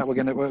phones out.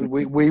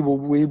 We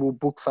will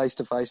book face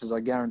to faces. I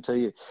guarantee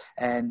you."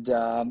 And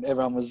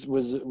everyone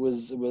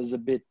was a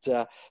bit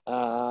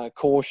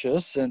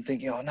cautious and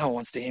thinking, "Oh, no one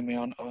wants to hear me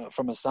on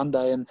from a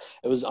Sunday." And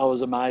I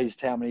was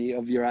amazed how many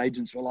of your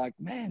agents were like,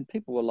 "Man,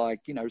 people were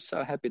like, you know,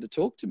 so happy to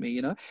talk to me,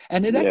 you know."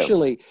 And it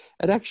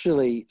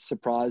actually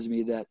surprised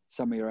me that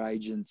some of your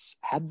agents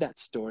had that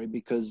story,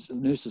 because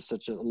Noosa is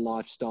such a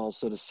lifestyle,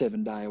 sort of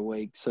 7-day a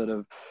week sort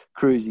of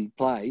cruisy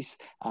place,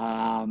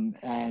 and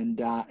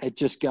it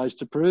just goes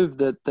to prove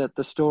that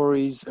the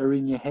stories are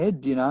in your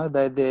head. You know,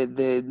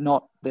 they're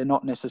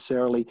not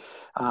necessarily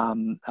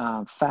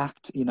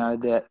fact. You know,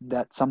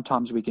 that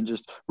sometimes we can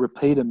just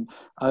repeat them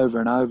over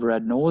and over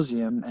ad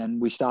nauseum,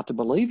 and we start to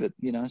believe it.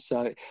 You know,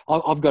 so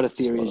I've got a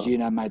theory, as you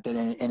know, mate, that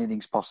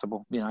anything's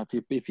possible. You know,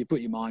 if you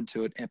put your mind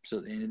to it,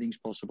 absolutely anything's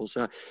possible.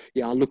 So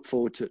yeah, I look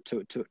forward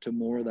to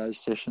more of those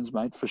sessions,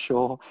 mate, for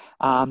sure.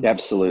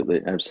 Absolutely,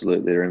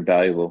 they're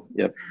invaluable.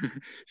 Yep.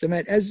 So,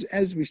 mate,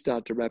 as we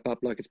start to wrap up,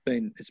 like it's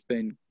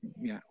been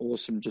you know,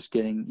 awesome just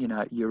getting, you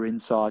know, your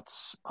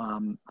insights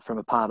from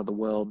a part of the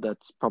world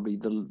that's probably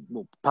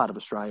part of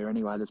Australia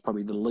anyway, that's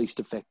probably the least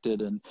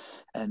affected and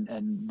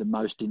the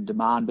most in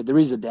demand. But there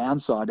is a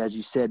downside, as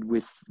you said,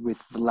 with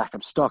the lack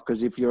of stock,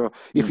 because if you're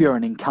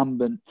an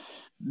incumbent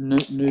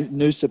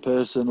Noosa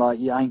person, like,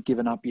 you ain't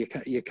giving up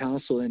your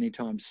castle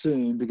anytime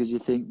soon, because you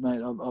think,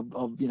 mate,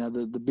 I've you know,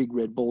 the big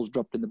red ball's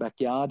dropped in the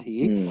backyard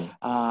here.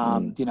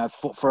 You know,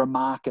 for a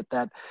market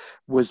that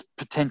was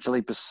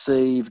potentially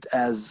perceived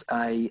as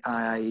a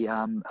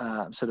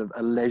sort of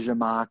a leisure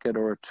market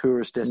or a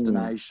tourist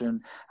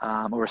destination,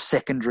 or a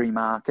secondary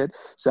market.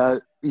 So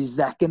is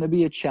that going to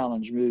be a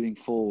challenge moving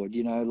forward?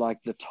 You know,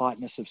 like the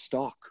tightness of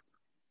stock.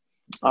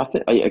 I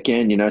think,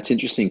 again, you know, it's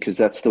interesting because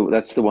that's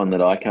the one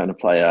that I kind of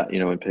play out. You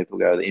know, when people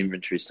go, the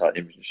inventory's tight,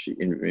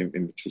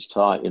 inventory's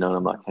tight. You know, and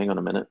I'm like, hang on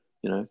a minute.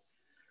 You know,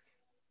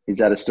 is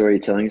that a story you're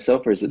telling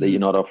yourself, or is it that you're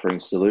not offering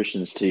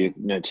solutions to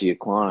your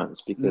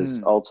clients?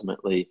 Because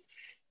ultimately,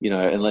 you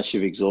know, unless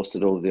you've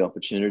exhausted all of the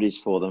opportunities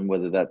for them,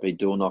 whether that be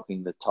door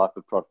knocking, the type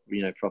of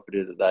property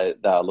that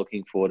they are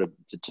looking for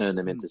to turn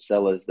them into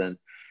sellers, then,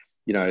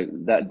 you know,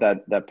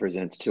 that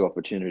presents two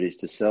opportunities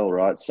to sell,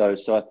 right? So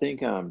I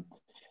think.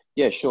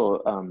 Yeah,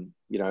 sure.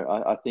 You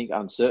know, I think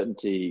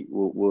uncertainty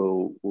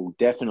will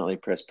definitely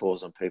press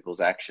pause on people's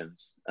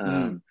actions,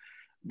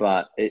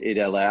 but it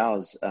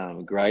allows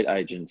great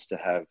agents to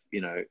have,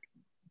 you know,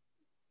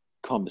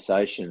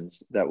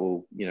 conversations that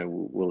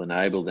will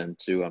enable them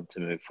to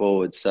move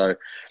forward. So,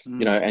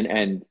 you know,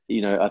 and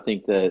you know, I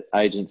think that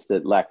agents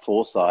that lack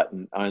foresight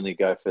and only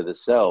go for the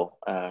sell,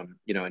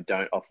 you know, and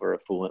don't offer a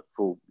full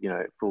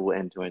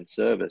end-to-end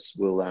service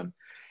will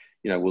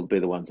be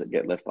the ones that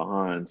get left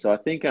behind. So I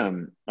think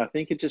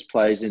it just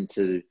plays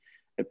into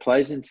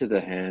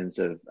the hands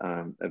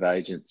of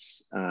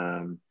agents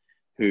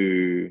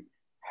who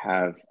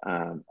have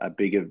a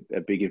bigger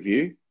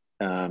view,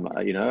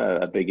 you know,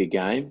 a bigger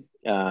game,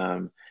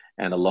 and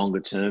a longer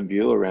term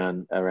view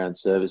around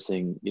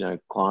servicing, you know,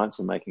 clients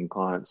and making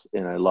clients,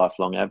 you know,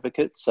 lifelong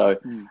advocates. So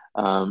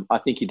I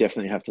think you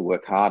definitely have to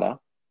work harder,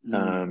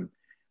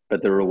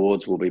 but the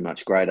rewards will be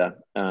much greater,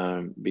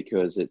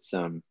 because it's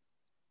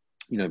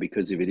you know,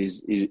 because if it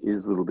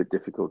is a little bit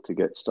difficult to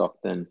get stock,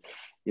 then,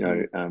 you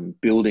know,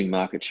 building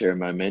market share and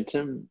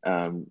momentum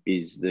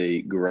is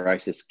the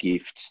greatest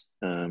gift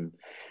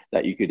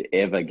that you could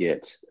ever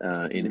get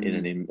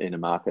in a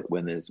market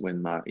when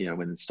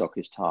the stock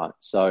is tight.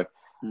 So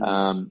you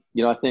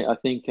know, I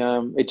think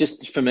it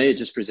just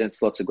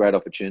presents lots of great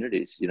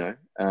opportunities, you know,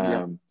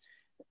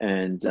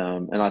 and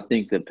I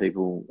think that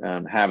people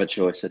have a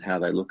choice at how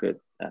they look at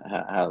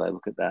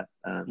that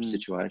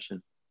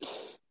situation.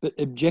 But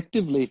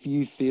objectively, if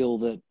you feel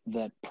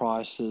that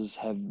prices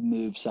have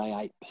moved,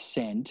 say,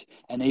 8%,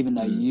 and even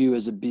though you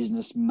as a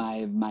business may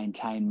have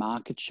maintained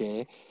market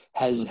share,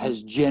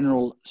 has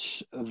general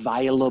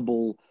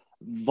available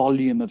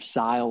volume of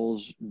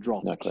sales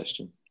dropped? No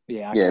question.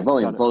 Yeah. Okay,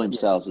 volume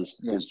sales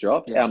has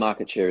dropped. Yeah. Our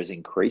market share is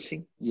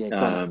increasing. Yeah,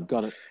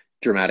 got it.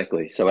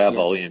 Dramatically. So our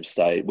volume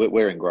stayed.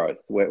 We're in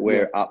growth.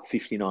 We're up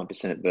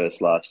 59%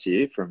 versus last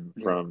year from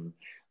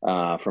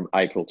from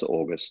April to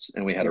August,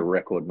 and we had a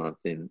record month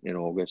in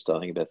August. I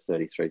think about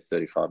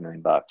 35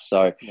 million bucks.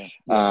 So,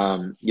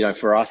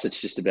 for us,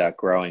 it's just about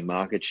growing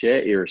market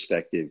share,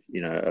 irrespective,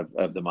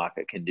 of the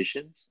market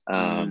conditions.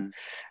 And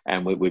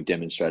we've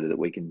demonstrated that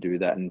we can do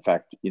that. In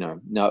fact,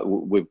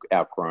 we've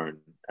outgrown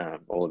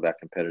all of our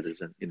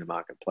competitors in the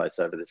marketplace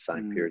over the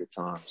same period of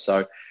time.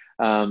 So,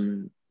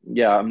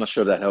 I'm not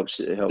sure if that helps.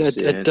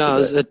 It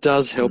does. It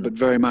does help it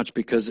very much,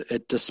 because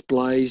it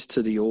displays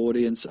to the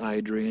audience,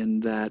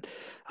 Adrian, that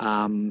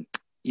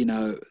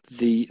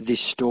this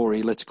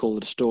story. Let's call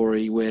it a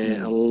story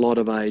where a lot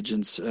of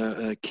agents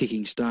are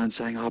kicking stones,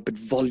 saying, "Oh, but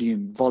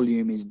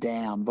volume is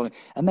down,"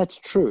 and that's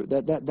true.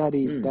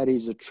 That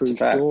is a true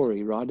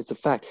story, right? It's a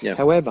fact. Yeah.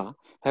 However,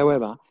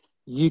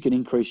 you can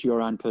increase your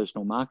own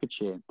personal market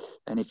share.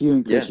 And if you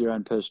increase your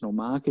own personal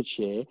market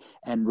share,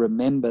 and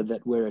remember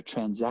that we're a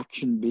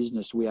transaction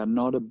business, we are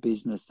not a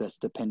business that's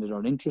dependent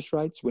on interest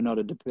rates. We're not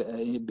a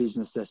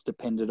business that's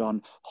dependent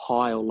on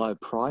high or low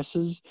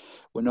prices.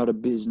 We're not a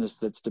business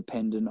that's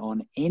dependent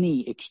on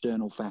any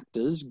external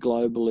factors,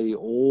 globally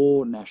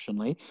or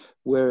nationally.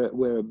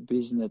 We're a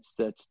business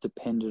that's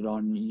dependent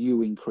on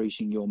you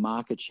increasing your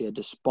market share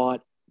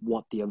despite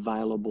what the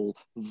available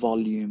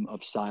volume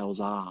of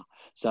sales are.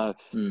 So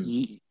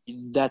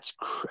it's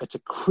a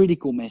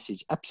critical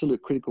message,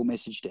 absolute critical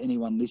message to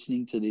anyone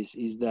listening to this,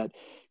 is that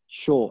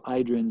sure,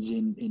 Adrian's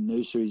in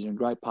Noosa, he's in a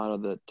great part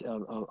of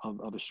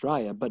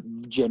Australia, but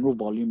general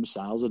volume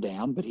sales are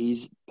down, but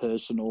his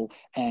personal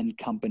and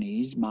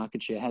company's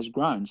market share has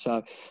grown.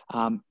 So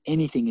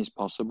anything is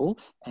possible,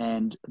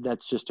 and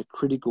that's just a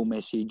critical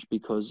message,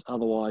 because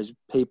otherwise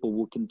people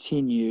will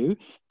continue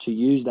to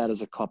use that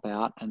as a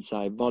cop-out and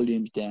say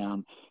volume's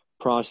down,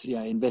 price,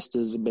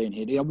 investors are being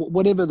hit,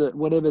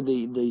 whatever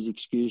these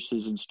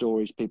excuses and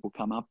stories people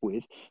come up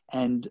with,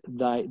 and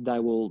they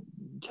will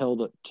tell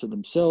that to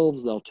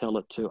themselves, they'll tell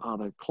it to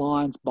other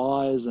clients,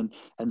 buyers, and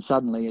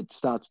suddenly it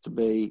starts to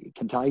be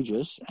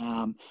contagious.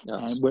 And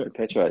where it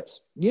perpetuates.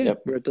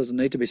 Where it doesn't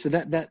need to be. So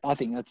that I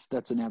think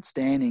that's an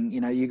outstanding.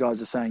 You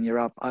guys are saying you're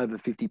up over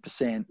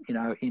 50%.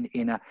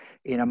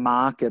 In a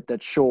market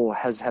that sure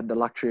has had the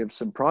luxury of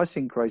some price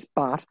increase,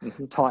 but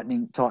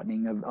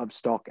tightening of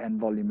stock and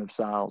volume of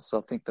sales. So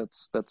I think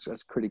that's a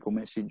critical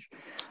message.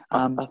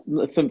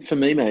 For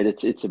me, mate,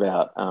 it's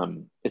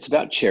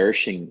about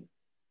cherishing,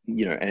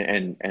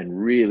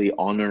 and really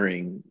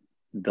honouring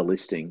the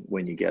listing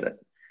when you get it.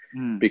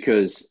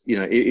 Because,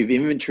 if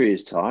inventory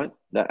is tight,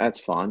 that's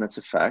fine. That's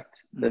a fact.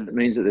 That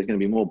means that there's going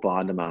to be more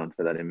buy demand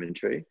for that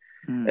inventory.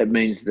 It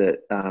means that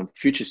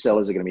future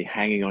sellers are going to be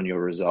hanging on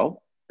your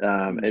result.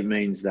 It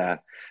means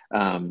that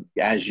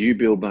as you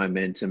build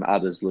momentum,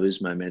 others lose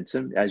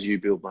momentum. As you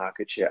build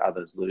market share,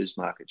 others lose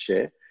market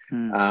share.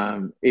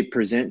 It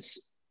presents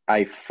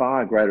a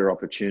far greater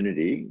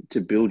opportunity to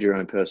build your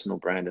own personal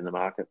brand in the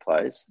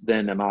marketplace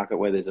than a market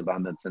where there's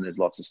abundance and there's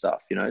lots of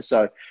stuff,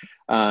 So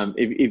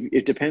if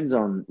it depends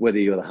on whether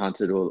you're the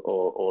hunted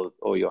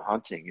or you're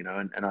hunting,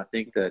 and I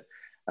think that,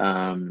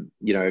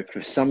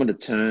 for someone to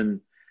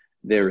turn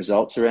their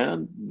results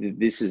around,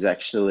 this is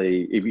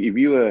actually, if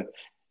you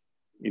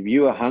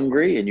were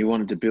hungry and you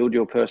wanted to build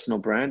your personal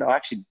brand, I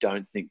actually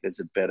don't think there's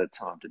a better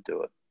time to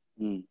do it.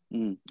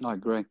 I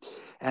agree.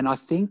 And I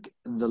think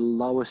the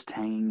lowest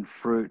hanging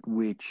fruit,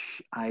 which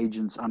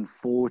agents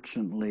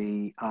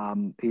unfortunately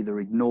either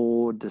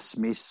ignore,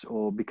 dismiss,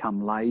 or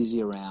become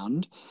lazy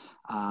around,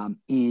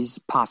 is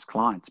past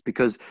clients.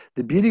 Because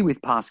the beauty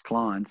with past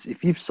clients,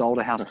 if you've sold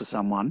a house to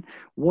someone,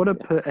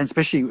 and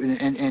especially,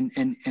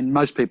 and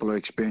most people are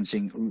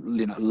experiencing,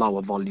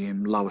 lower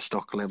volume, lower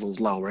stock levels,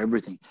 lower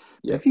everything.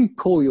 If you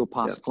call your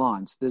past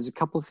clients, there's a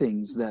couple of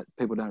things that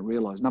people don't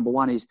realize. Number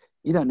one is,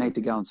 you don't need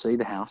to go and see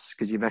the house,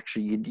 because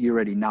you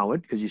already know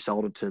it because you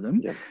sold it to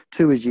them.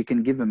 Two is you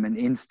can give them an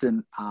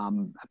instant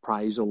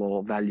appraisal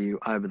or value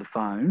over the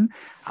phone.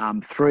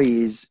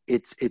 Three is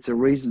it's a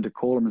reason to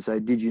call them and say,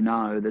 did you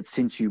know that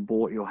since you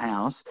bought your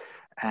house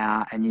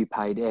and you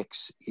paid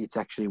X, it's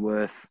actually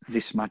worth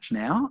this much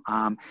now?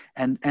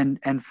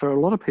 And for a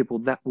lot of people,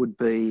 that would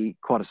be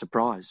quite a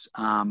surprise,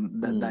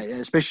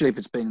 especially if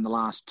it's been in the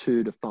last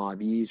 2 to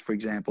 5 years, for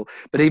example.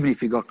 But even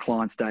if you've got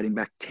clients dating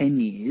back 10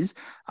 years,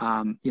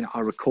 I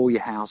recall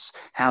your house.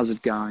 How's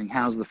it going?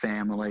 How's the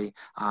family?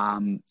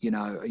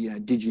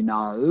 Did you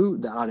know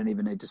that? I don't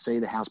even need to see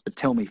the house, but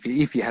tell me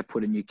if you have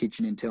put a new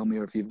kitchen in, tell me,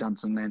 or if you've done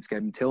some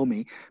landscaping, tell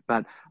me.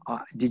 But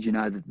did you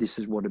know that this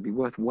is what it'd be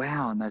worth?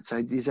 Wow. And they'd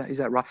say, is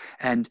that right?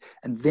 And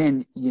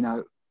then,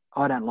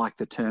 I don't like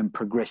the term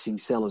progressing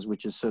sellers,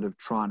 which is sort of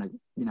trying to,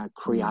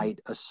 create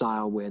a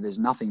sale where there's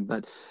nothing.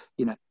 But,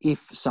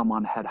 if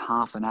someone had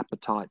half an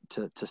appetite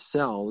to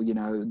sell,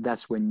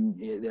 that's when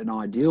an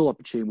ideal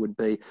opportunity would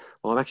be,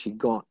 well, I've actually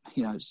got,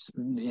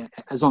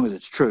 as long as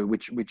it's true,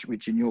 which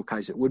in your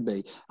case it would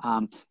be,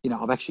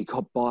 I've actually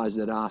got buyers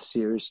that are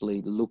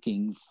seriously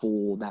looking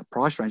for that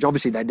price range.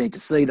 Obviously, they need to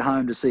see the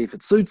home to see if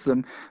it suits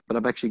them, but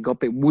I've actually got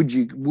people.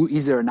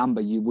 Is there a number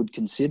you would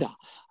consider?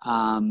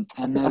 And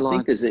they're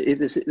I think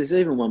there's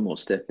even one more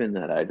step in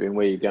that, Adrian,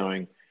 where you're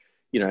going,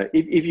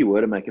 if you were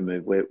to make a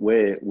move,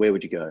 where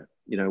would you go?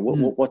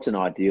 what's an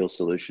ideal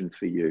solution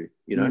for you?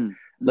 mm,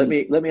 Let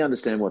mm, me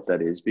understand what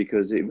that is,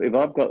 because if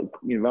I've got,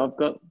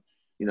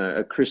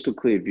 a crystal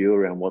clear view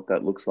around what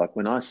that looks like,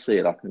 when I see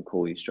it, I can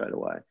call you straight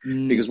away.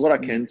 mm, Because what I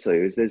mm. can tell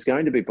you is there's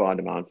going to be buy and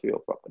demand for your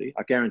property.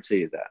 I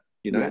guarantee you that.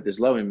 Yeah. There's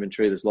low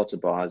inventory, there's lots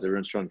of buyers,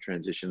 everyone's trying to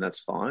transition. That's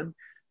fine.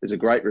 There's a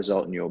great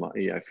result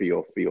in for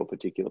your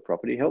particular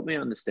property. Help me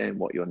understand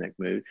what your next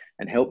move,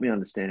 and help me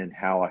understand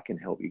how I can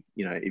help you.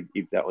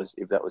 If that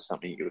was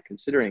something you were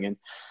considering, and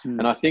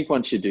Mm, I think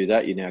once you do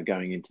that, you're now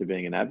going into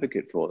being an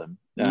advocate for them,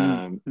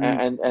 mm,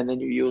 mm, and then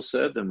you'll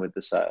serve them with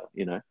the sale.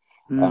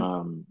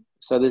 mm,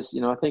 So there's,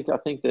 I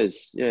think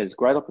there's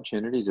great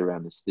opportunities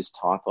around this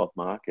type of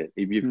market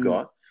if you've mm,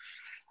 got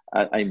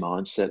a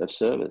mindset of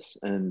service.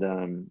 And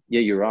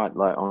you're right.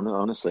 Like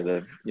honestly,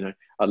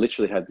 I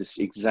literally had this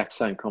exact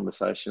same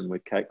conversation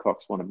with Kate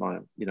Cox, one of my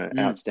mm,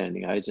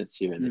 outstanding agents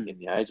here in mm,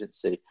 the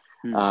agency,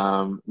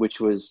 mm, which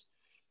was,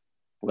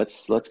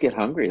 let's get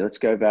hungry. Let's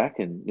go back,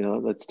 and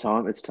it's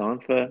time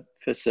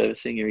for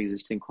servicing your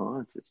existing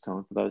clients. It's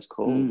time for those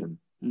calls, mm, and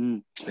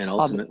mm. Oh,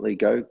 ultimately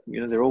go.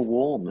 They're all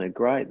warm. They're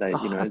great. They're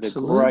great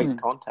absolutely.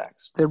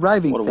 contacts. They're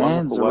raving What a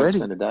fans wonderful way to already.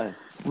 spend a day.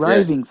 Yeah.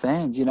 Raving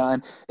fans,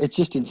 and it's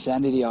just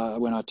insanity.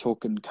 When I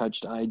talk and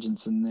coach to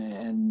agents,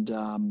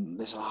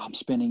 they say, I'm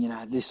spending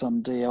this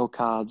on DL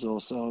cards or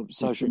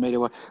social media,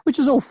 which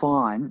is all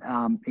fine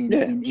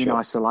Yeah, in sure.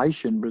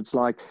 isolation. But it's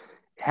like,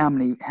 how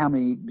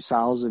many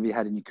sales have you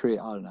had in your career?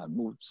 I don't know.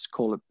 We'll just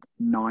call it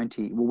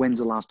 90. Well, when's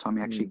the last time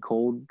you actually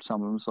called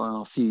some of them? So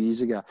a few years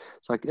ago.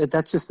 It's like,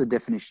 that's just the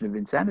definition of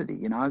insanity.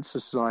 It's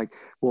just like,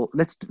 well,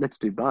 let's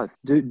do both.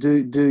 Do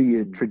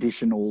your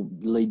traditional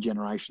lead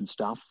generation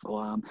stuff,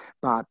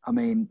 but I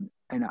mean,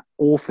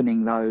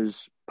 orphaning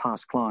those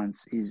past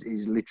clients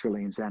is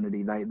literally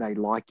insanity. They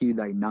like you,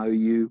 they know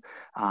you,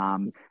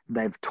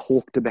 they've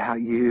talked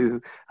about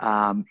you,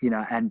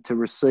 and to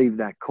receive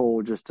that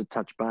call just to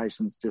touch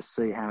base and just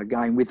see how it's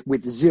going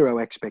with zero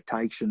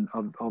expectation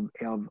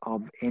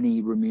of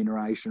any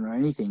remuneration or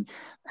anything.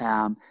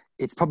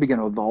 It's probably going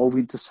to evolve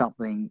into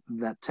something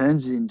that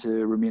turns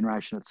into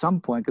remuneration at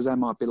some point, because they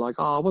might be like,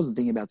 I wasn't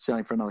thinking about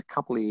selling for another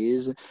couple of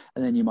years. And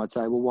then you might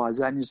say, well, why is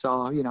that? And you say,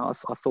 I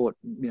thought,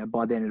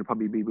 by then it'll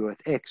probably be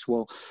worth X.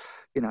 Well,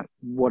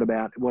 what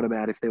about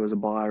if there was a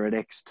buyer at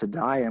X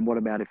today? And what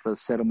about if the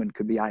settlement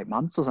could be 8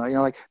 months or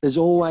something? There's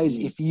always,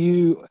 if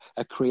you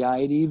are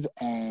creative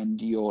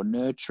and you're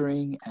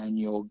nurturing and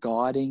you're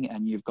guiding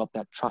and you've got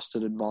that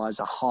trusted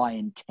advisor, high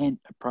intent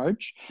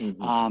approach,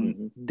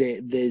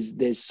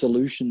 there's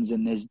solutions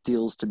and there's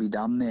deals to be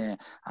done there.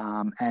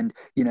 And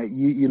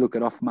you look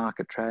at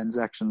off-market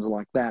transactions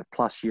like that,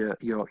 plus your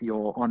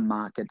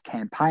on-market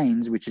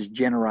campaigns, which is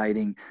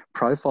generating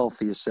profile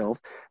for yourself.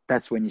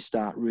 That's when you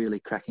start really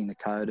cracking the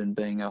code and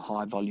being a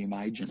high-volume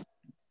agent.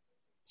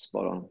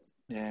 Spot on.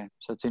 Yeah,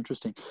 so it's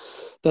interesting.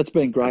 That's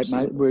been great,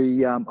 Absolutely.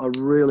 mate. I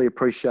really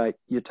appreciate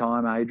your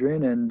time,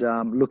 Adrian, and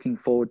looking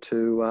forward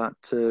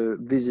to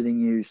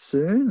visiting you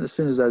soon. As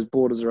soon as those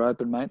borders are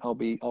open, mate, I'll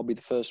be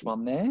the first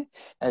one there,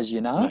 as you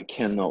know. I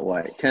cannot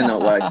wait.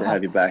 Cannot wait to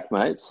have you back,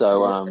 mate.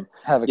 So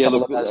have a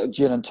couple of those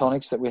gin and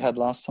tonics that we had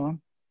last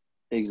time.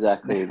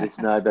 Exactly. There's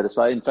no better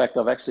spot. In fact,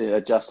 I've actually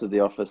adjusted the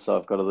office, so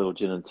I've got a little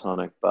gin and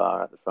tonic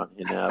bar at the front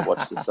here now.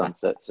 Watch the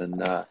sunsets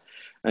and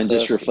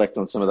just reflect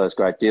on some of those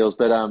great deals.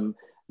 But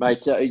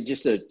mate,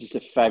 just a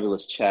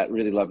fabulous chat.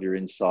 Really love your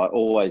insight.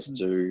 Always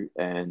do,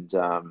 and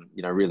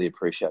really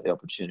appreciate the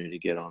opportunity to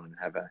get on and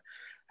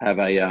have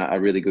a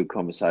really good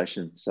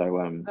conversation. So,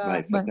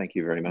 mate, thank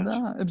you very much.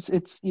 No,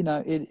 it's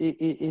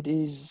it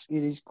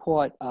is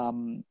quite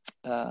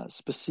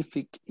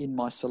specific in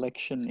my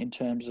selection in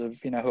terms of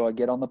who I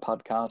get on the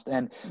podcast.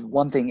 And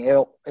one thing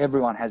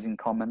everyone has in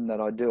common that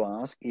I do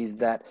ask is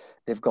that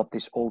they've got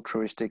this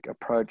altruistic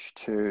approach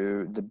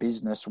to the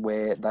business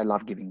where they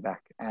love giving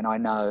back. And I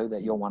know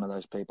that you're one of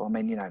those people. I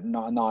mean,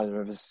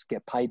 neither of us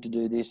get paid to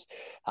do this.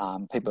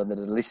 People that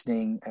are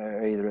listening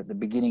are either at the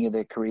beginning of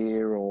their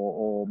career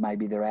or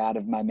maybe they're out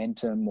of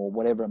momentum or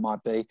whatever it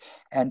might be.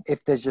 And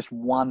if there's just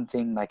one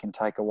thing they can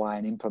take away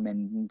and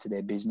implement into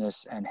their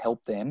business and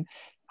help them,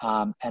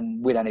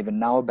 and we don't even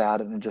know about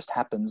it and it just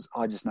happens,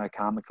 I just know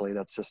karmically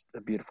that's just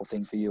a beautiful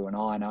thing for you and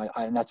I.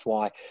 And that's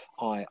why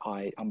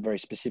I'm very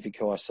specific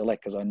who I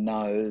select, because I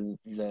know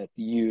that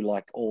you,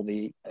 like all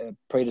the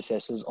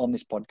predecessors on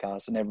this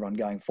podcast and everyone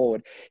going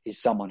forward,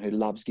 is someone who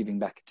loves giving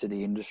back to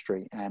the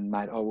industry. And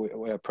mate,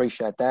 we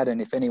appreciate that.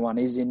 And if anyone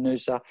is in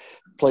Noosa,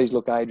 please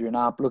look Adrian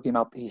up, look him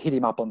up, hit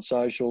him up on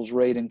socials,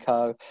 Reed &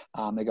 Co.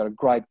 They've got a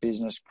great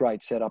business,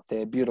 great setup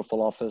there,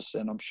 beautiful office,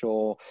 and I'm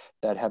sure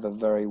they'd have a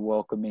very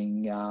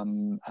welcoming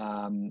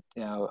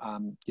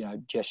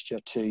gesture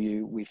to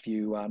you if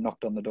you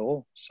knocked on the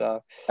door.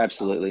 So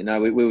absolutely,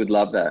 no, we would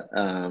love that.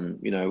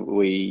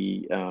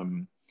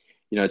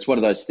 It's one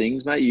of those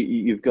things, mate.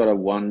 You've got a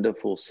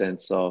wonderful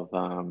sense of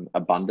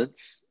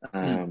abundance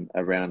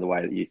around the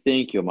way that you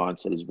think. Your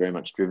mindset is very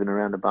much driven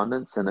around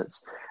abundance, and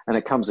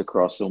it comes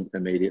across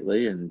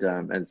immediately. And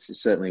it's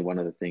certainly one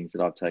of the things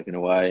that I've taken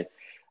away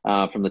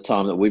from the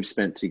time that we've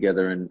spent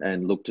together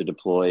and look to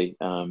deploy,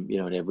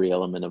 in every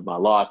element of my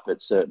life,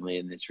 but certainly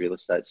in this real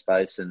estate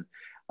space. And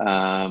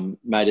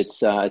mate,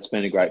 it's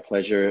been a great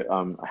pleasure.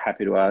 I'm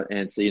happy to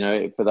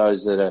answer. For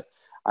those that are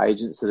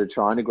agents that are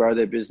trying to grow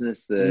their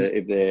business,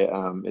 if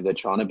they're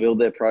trying to build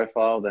their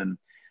profile, then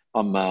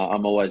I'm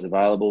always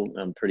available.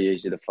 I'm pretty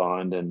easy to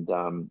find, and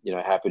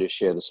happy to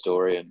share the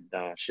story and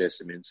share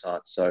some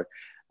insights. So,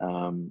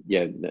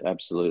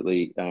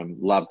 absolutely,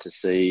 love to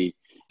see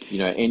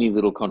any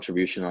little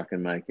contribution I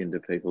can make into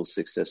people's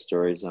success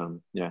stories.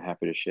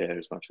 Happy to share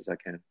as much as I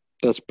can.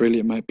 That's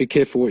brilliant, mate. Be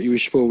careful what you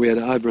wish for. We had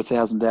over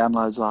 1,000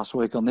 downloads last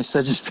week on this,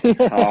 so just your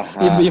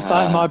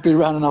phone might be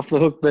running off the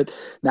hook. But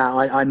no,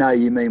 I know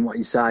you mean what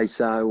you say.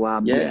 So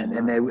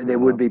and there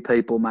would be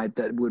people, mate,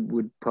 that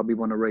would probably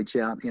want to reach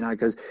out,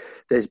 because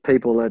there's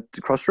people at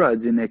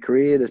crossroads in their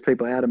career. There's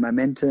people out of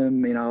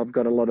momentum. I've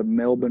got a lot of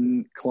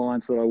Melbourne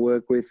clients that I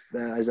work with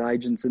as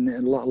agents, and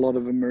a lot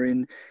of them are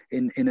in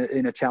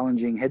a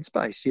challenging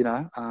headspace.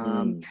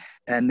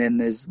 And then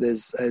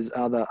there's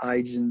other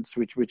agents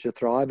which are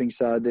thriving.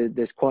 So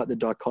there's quite the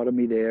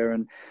dichotomy there,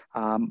 and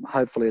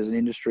hopefully as an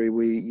industry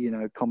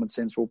common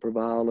sense will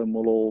prevail and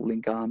we'll all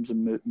link arms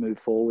and move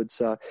forward.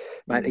 So,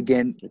 mate,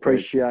 again,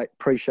 appreciate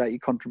your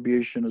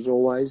contribution as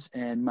always,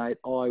 and mate,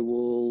 I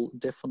will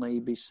definitely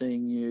be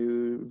seeing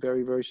you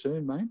very, very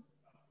soon, mate.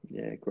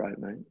 Yeah, great,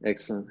 mate.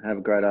 Excellent. Have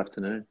a great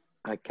afternoon.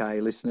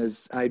 Okay,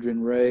 listeners,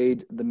 Adrian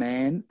Reid, the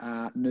man,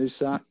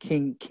 Noosa,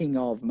 king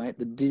of, mate,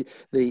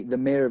 the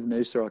mayor of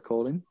Noosa, I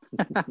call him.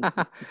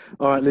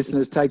 All right,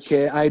 listeners, take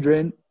care.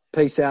 Adrian,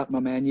 peace out, my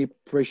man. You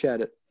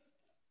appreciate it.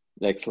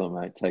 Excellent,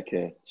 mate. Take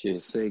care.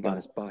 Cheers. See you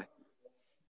guys. Bye.